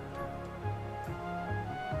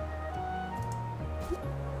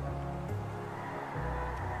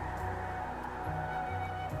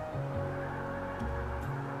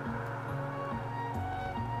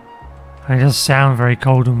 It does sound very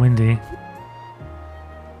cold and windy.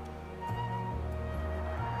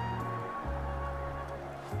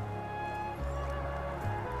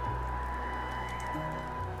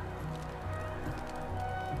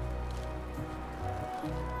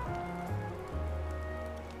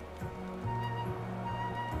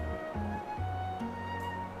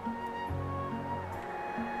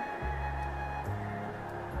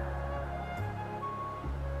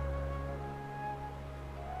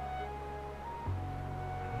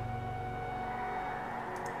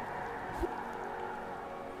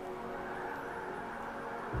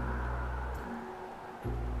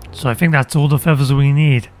 So I think that's all the feathers we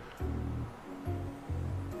need.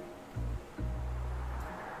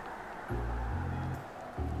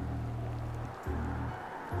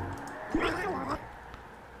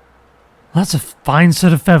 That's a fine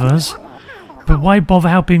set of feathers. But why bother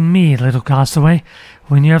helping me, little castaway,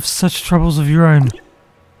 when you have such troubles of your own?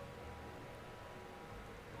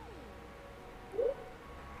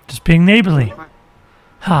 Just being neighbourly.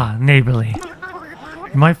 Ha, neighbourly.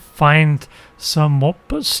 You might find somewhat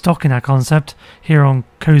but stock in that concept here on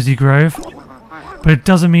Cozy Grove, but it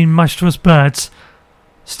doesn't mean much to us birds.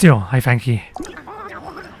 Still, I thank ye.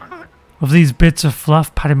 With these bits of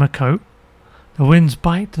fluff patting my coat, the wind's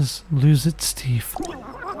bite does lose its teeth.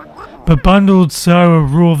 But bundled so a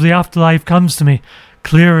rule of the afterlife comes to me,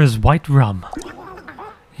 clear as white rum.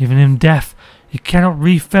 Even in death, you cannot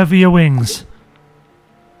re-feather your wings.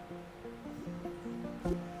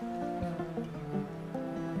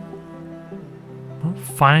 Well,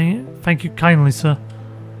 fine, thank you kindly, sir.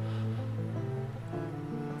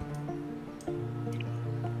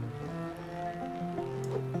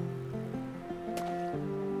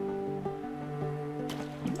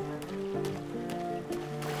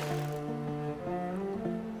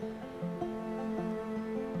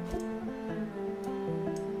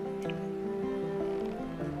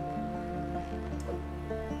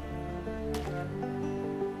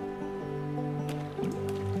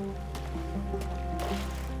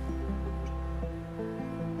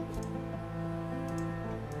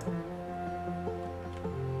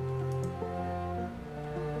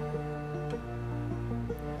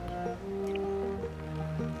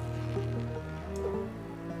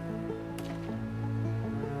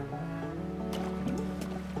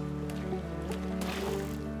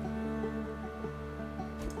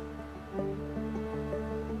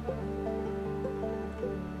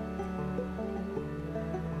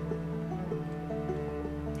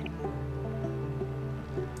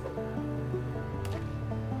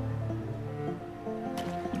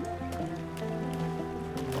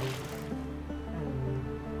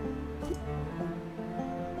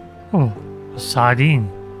 Oh, a sardine.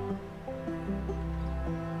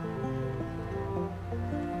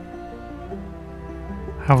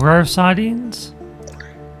 How rare are sardines?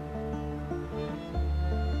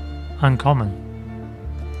 Uncommon.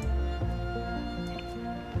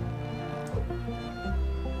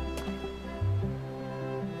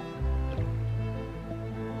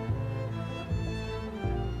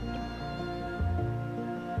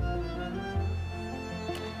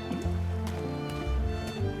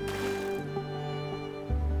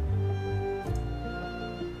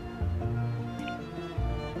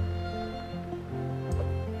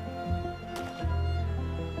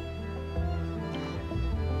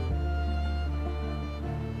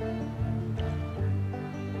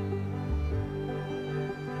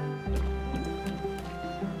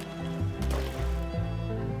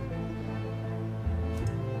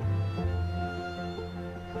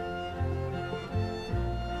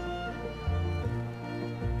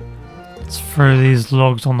 Let's throw these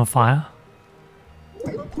logs on the fire.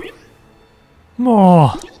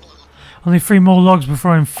 More! Only 3 more logs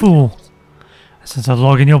before I'm full. I sense a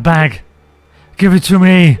log in your bag. Give it to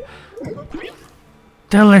me!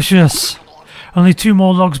 Delicious! Only 2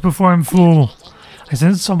 more logs before I'm full. I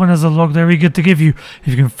sense someone has a log they're eager to give you if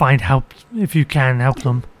you can find help, if you can help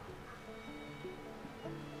them.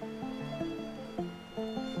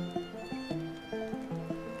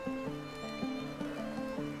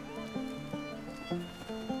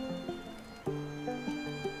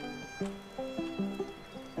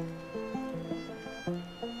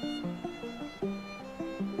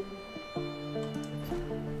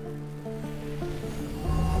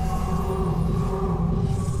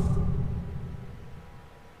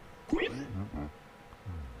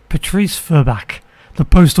 Patrice Furback, the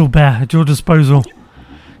postal bear, at your disposal.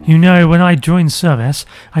 You know, when I joined service,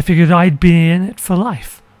 I figured I'd be in it for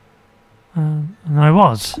life. And I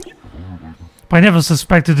was. But I never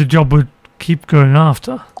suspected the job would keep going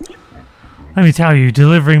after. Let me tell you,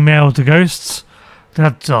 delivering mail to ghosts,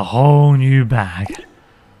 that's a whole new bag.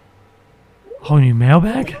 Whole new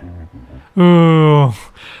mailbag? Oh,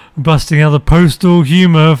 busting out the postal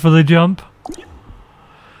humour for the jump.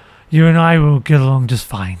 You and I will get along just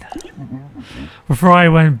fine. Before I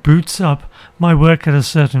went boots up, my work had a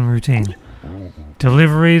certain routine.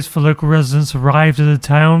 Deliveries for local residents arrived at the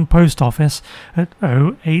town post office at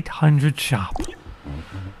 0800 sharp.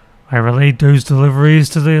 I relayed those deliveries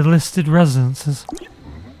to the listed residences.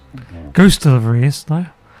 Ghost deliveries, though,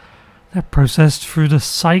 they're processed through the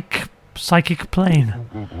psychic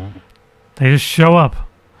plane. They just show up,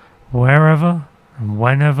 wherever and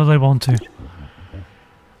whenever they want to.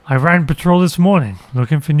 I ran patrol this morning,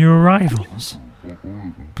 looking for new arrivals.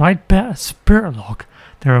 But I'd bet a spirit log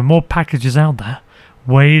there are more packages out there,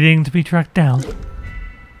 waiting to be tracked down.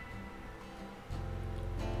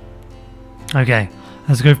 Okay,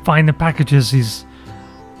 let's go find the packages he's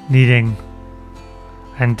needing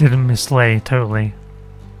and didn't mislay totally.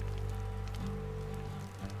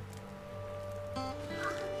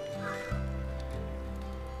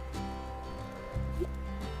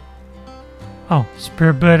 Oh,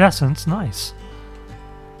 spirit bird essence, nice.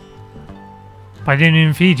 But I didn't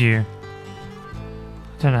even feed you.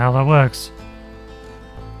 I don't know how that works.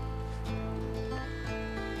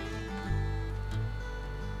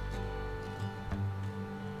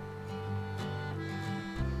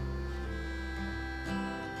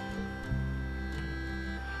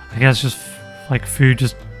 I guess just like food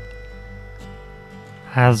just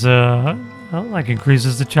has like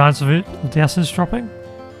increases the chance of the essence dropping.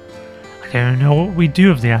 I don't know what we do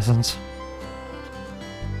with the essence.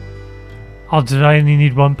 Oh, did I only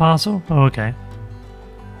need one parcel? Oh, okay.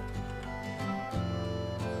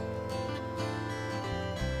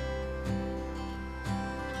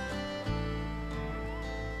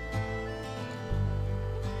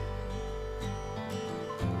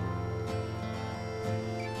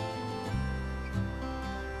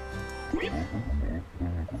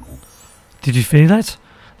 Did you feel it?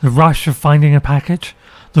 The rush of finding a package?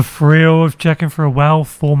 The thrill of checking for a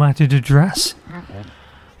well-formatted address?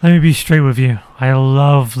 Let me be straight with you. I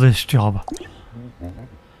love this job.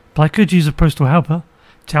 But I could use a postal helper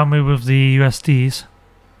to help me with the USDs.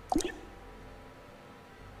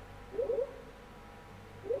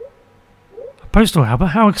 A postal helper?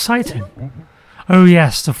 How exciting! Oh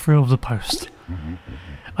yes, the thrill of the post.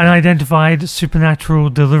 Unidentified supernatural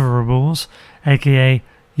deliverables, aka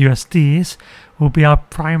USDs, will be our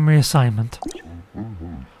primary assignment.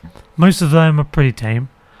 Most of them are pretty tame.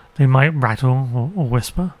 They might rattle or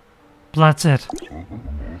whisper, but that's it.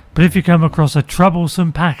 But if you come across a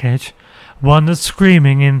troublesome package, one that's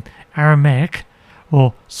screaming in Aramaic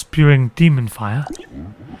or spewing demon fire,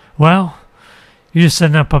 well, you just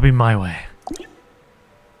send that puppy my way.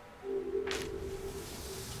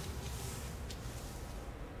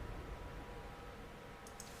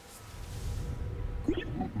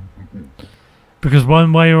 Because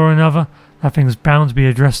one way or another, that thing's bound to be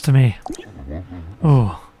addressed to me.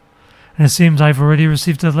 Oh, and it seems I've already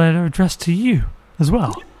received a letter addressed to you as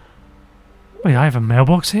well. Wait, I have a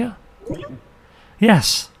mailbox here?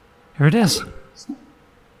 Yes, here it is.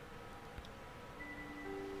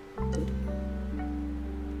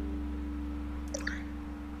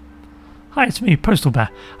 Hi, it's me, Postal Bear.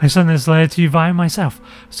 I sent this letter to you via myself,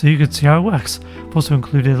 so you could see how it works. I've also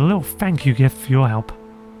included a little thank you gift for your help.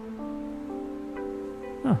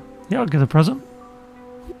 Oh, yeah, I'll get a present.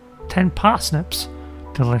 10 parsnips.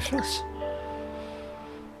 Delicious.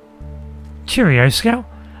 Cheerio, Scout.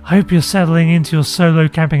 I hope you're settling into your solo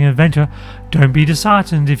camping adventure. Don't be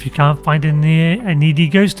disheartened if you can't find a needy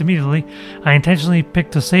ghost immediately. I intentionally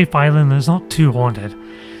picked a safe island that's not too haunted.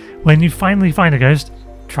 When you finally find a ghost,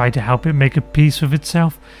 try to help it make a peace with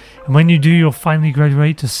itself, and when you do, you'll finally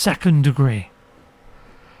graduate to 2nd degree.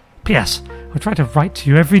 P.S. I'll try to write to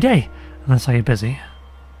you every day, unless I get busy.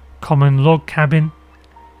 Common log cabin.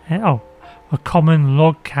 Oh, a common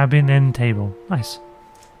log cabin end table. Nice.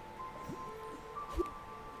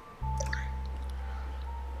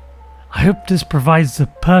 I hope this provides the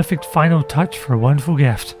perfect final touch for a wonderful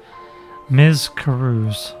gift. Ms.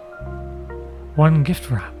 Carews. 1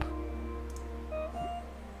 gift wrap.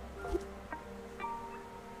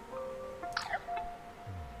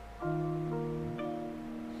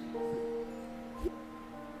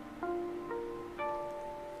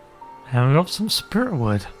 And we got some spirit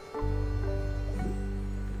wood.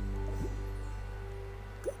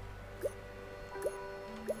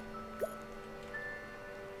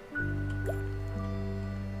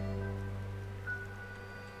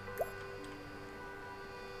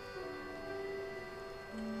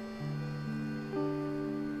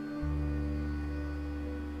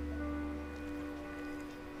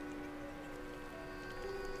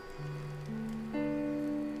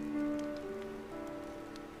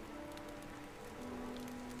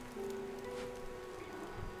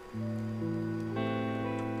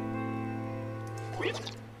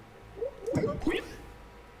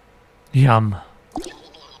 Yum.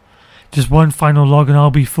 Just 1 final log and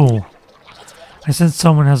I'll be full. I sense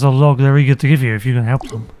someone has a log they're eager to give you if you can help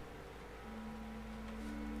them.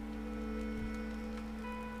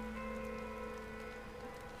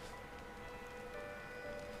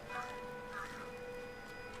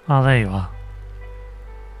 Oh, there you are.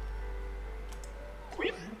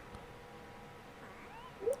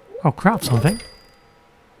 Oh, craft something.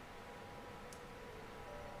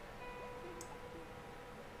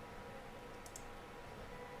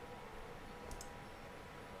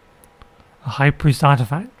 A High Priest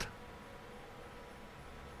artifact.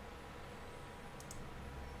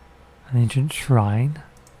 An ancient shrine.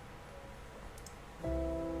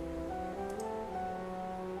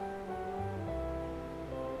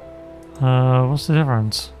 What's the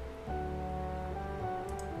difference?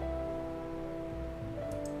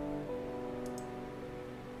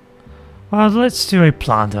 Well, let's do a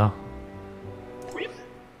planter.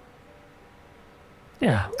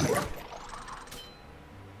 Yeah.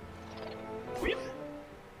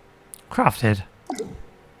 Crafted.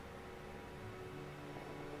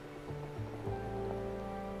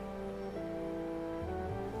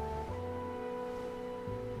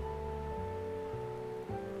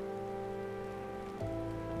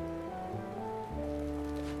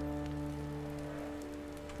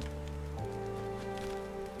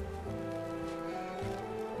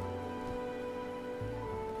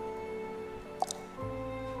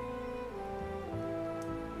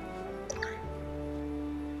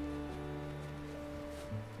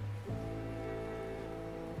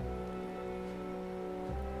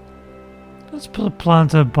 Let's put a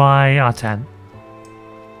planter by our tent.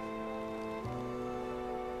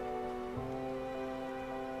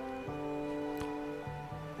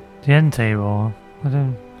 The end table.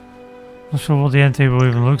 Not sure what the end table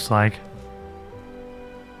even looks like.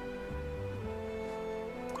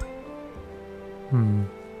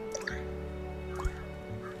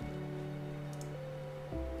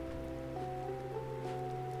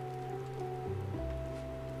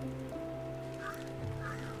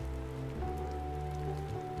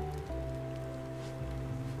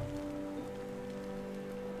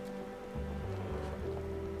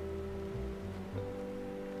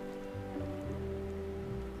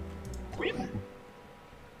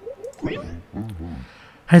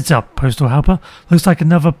 Heads up, postal helper. Looks like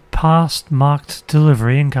another past marked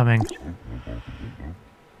delivery incoming.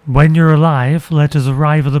 When you're alive, letters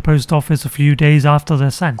arrive at the post office a few days after they're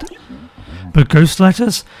sent. But ghost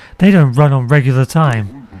letters? They don't run on regular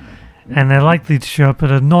time. And they're likely to show up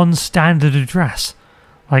at a non-standard address,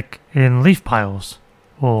 like in leaf piles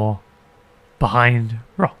or behind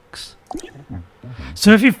rocks.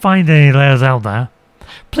 So if you find any letters out there,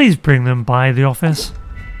 please bring them by the office.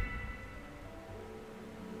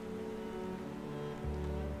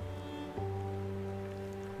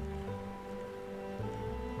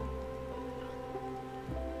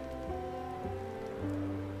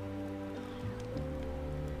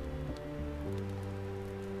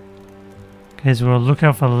 Okay, so we'll look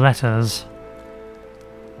out for letters.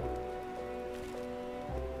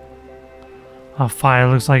 Our fire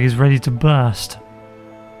looks like it's ready to burst.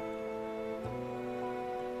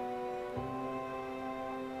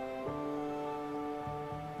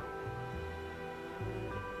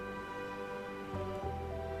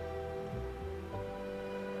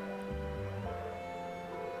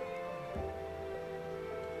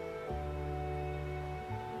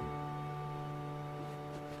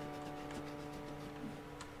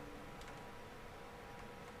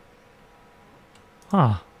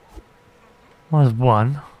 Ah, well, there's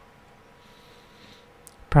one.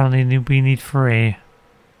 Apparently we need 3.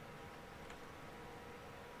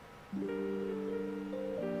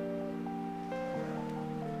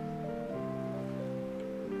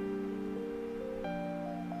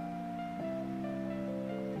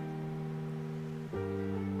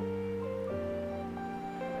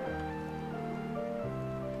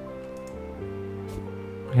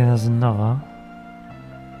 Okay, there's another.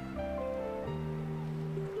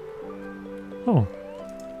 Oh,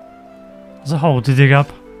 there's a hole to dig up.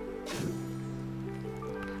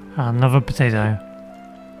 Ah, another potato.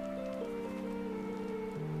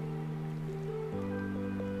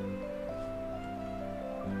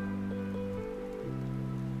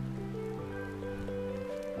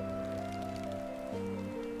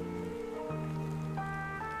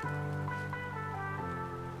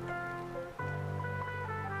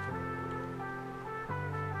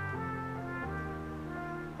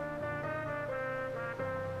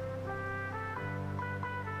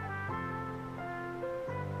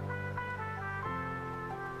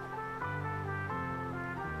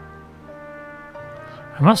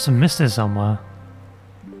 I must have missed it somewhere.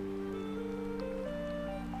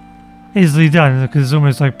 Easily done, because it's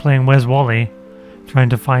almost like playing Where's Wally,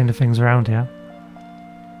 trying to find the things around here.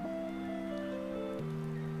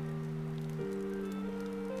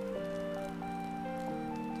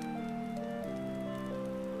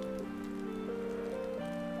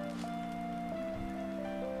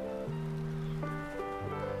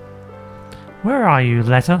 Where are you,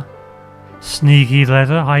 letter? Sneaky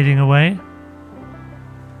letter hiding away.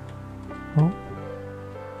 Oh.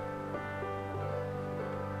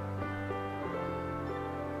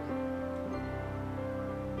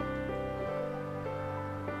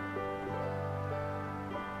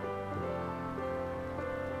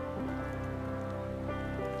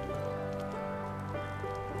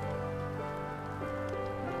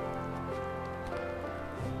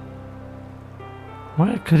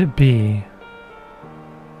 Where could it be?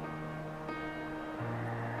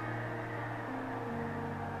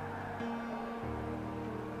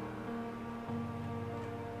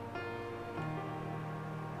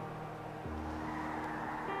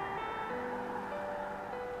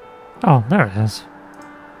 Oh, there it is.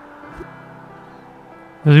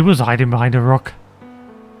 He was hiding behind a rock.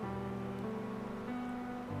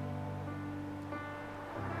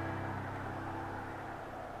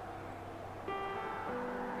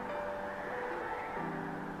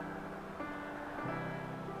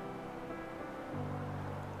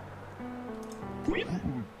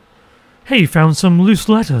 Hey, you found some loose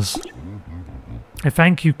letters. A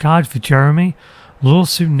thank you card for Jeremy,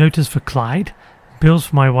 lawsuit notice for Clyde, bills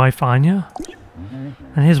for my wife Anya,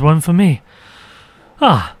 and here's one for me.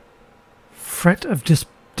 Ah, threat of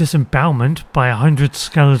disembowelment by 100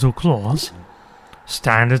 skeletal claws.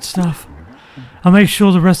 Standard stuff. I'll make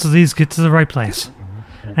sure the rest of these get to the right place.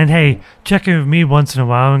 And hey, check in with me once in a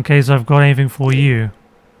while in case I've got anything for you.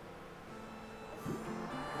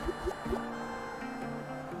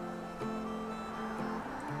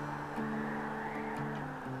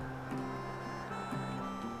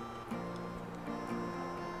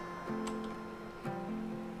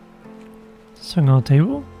 Something on the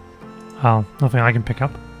table? Oh, nothing I can pick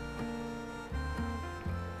up.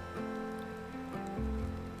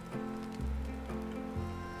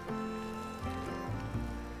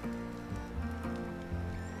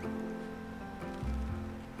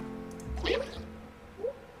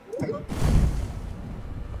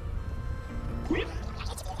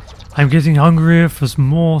 I'm getting hungrier for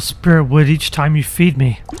more spirit wood each time you feed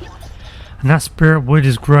me. And that spirit wood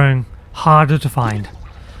is growing harder to find.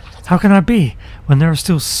 How can I be when there are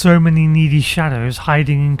still so many needy shadows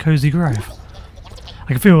hiding in Cozy Grove? I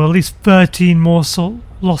can feel at least 13 more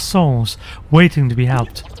lost souls waiting to be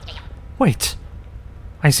helped. Wait,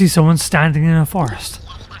 I see someone standing in a forest.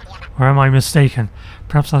 Or am I mistaken?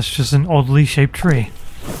 Perhaps that's just an oddly shaped tree.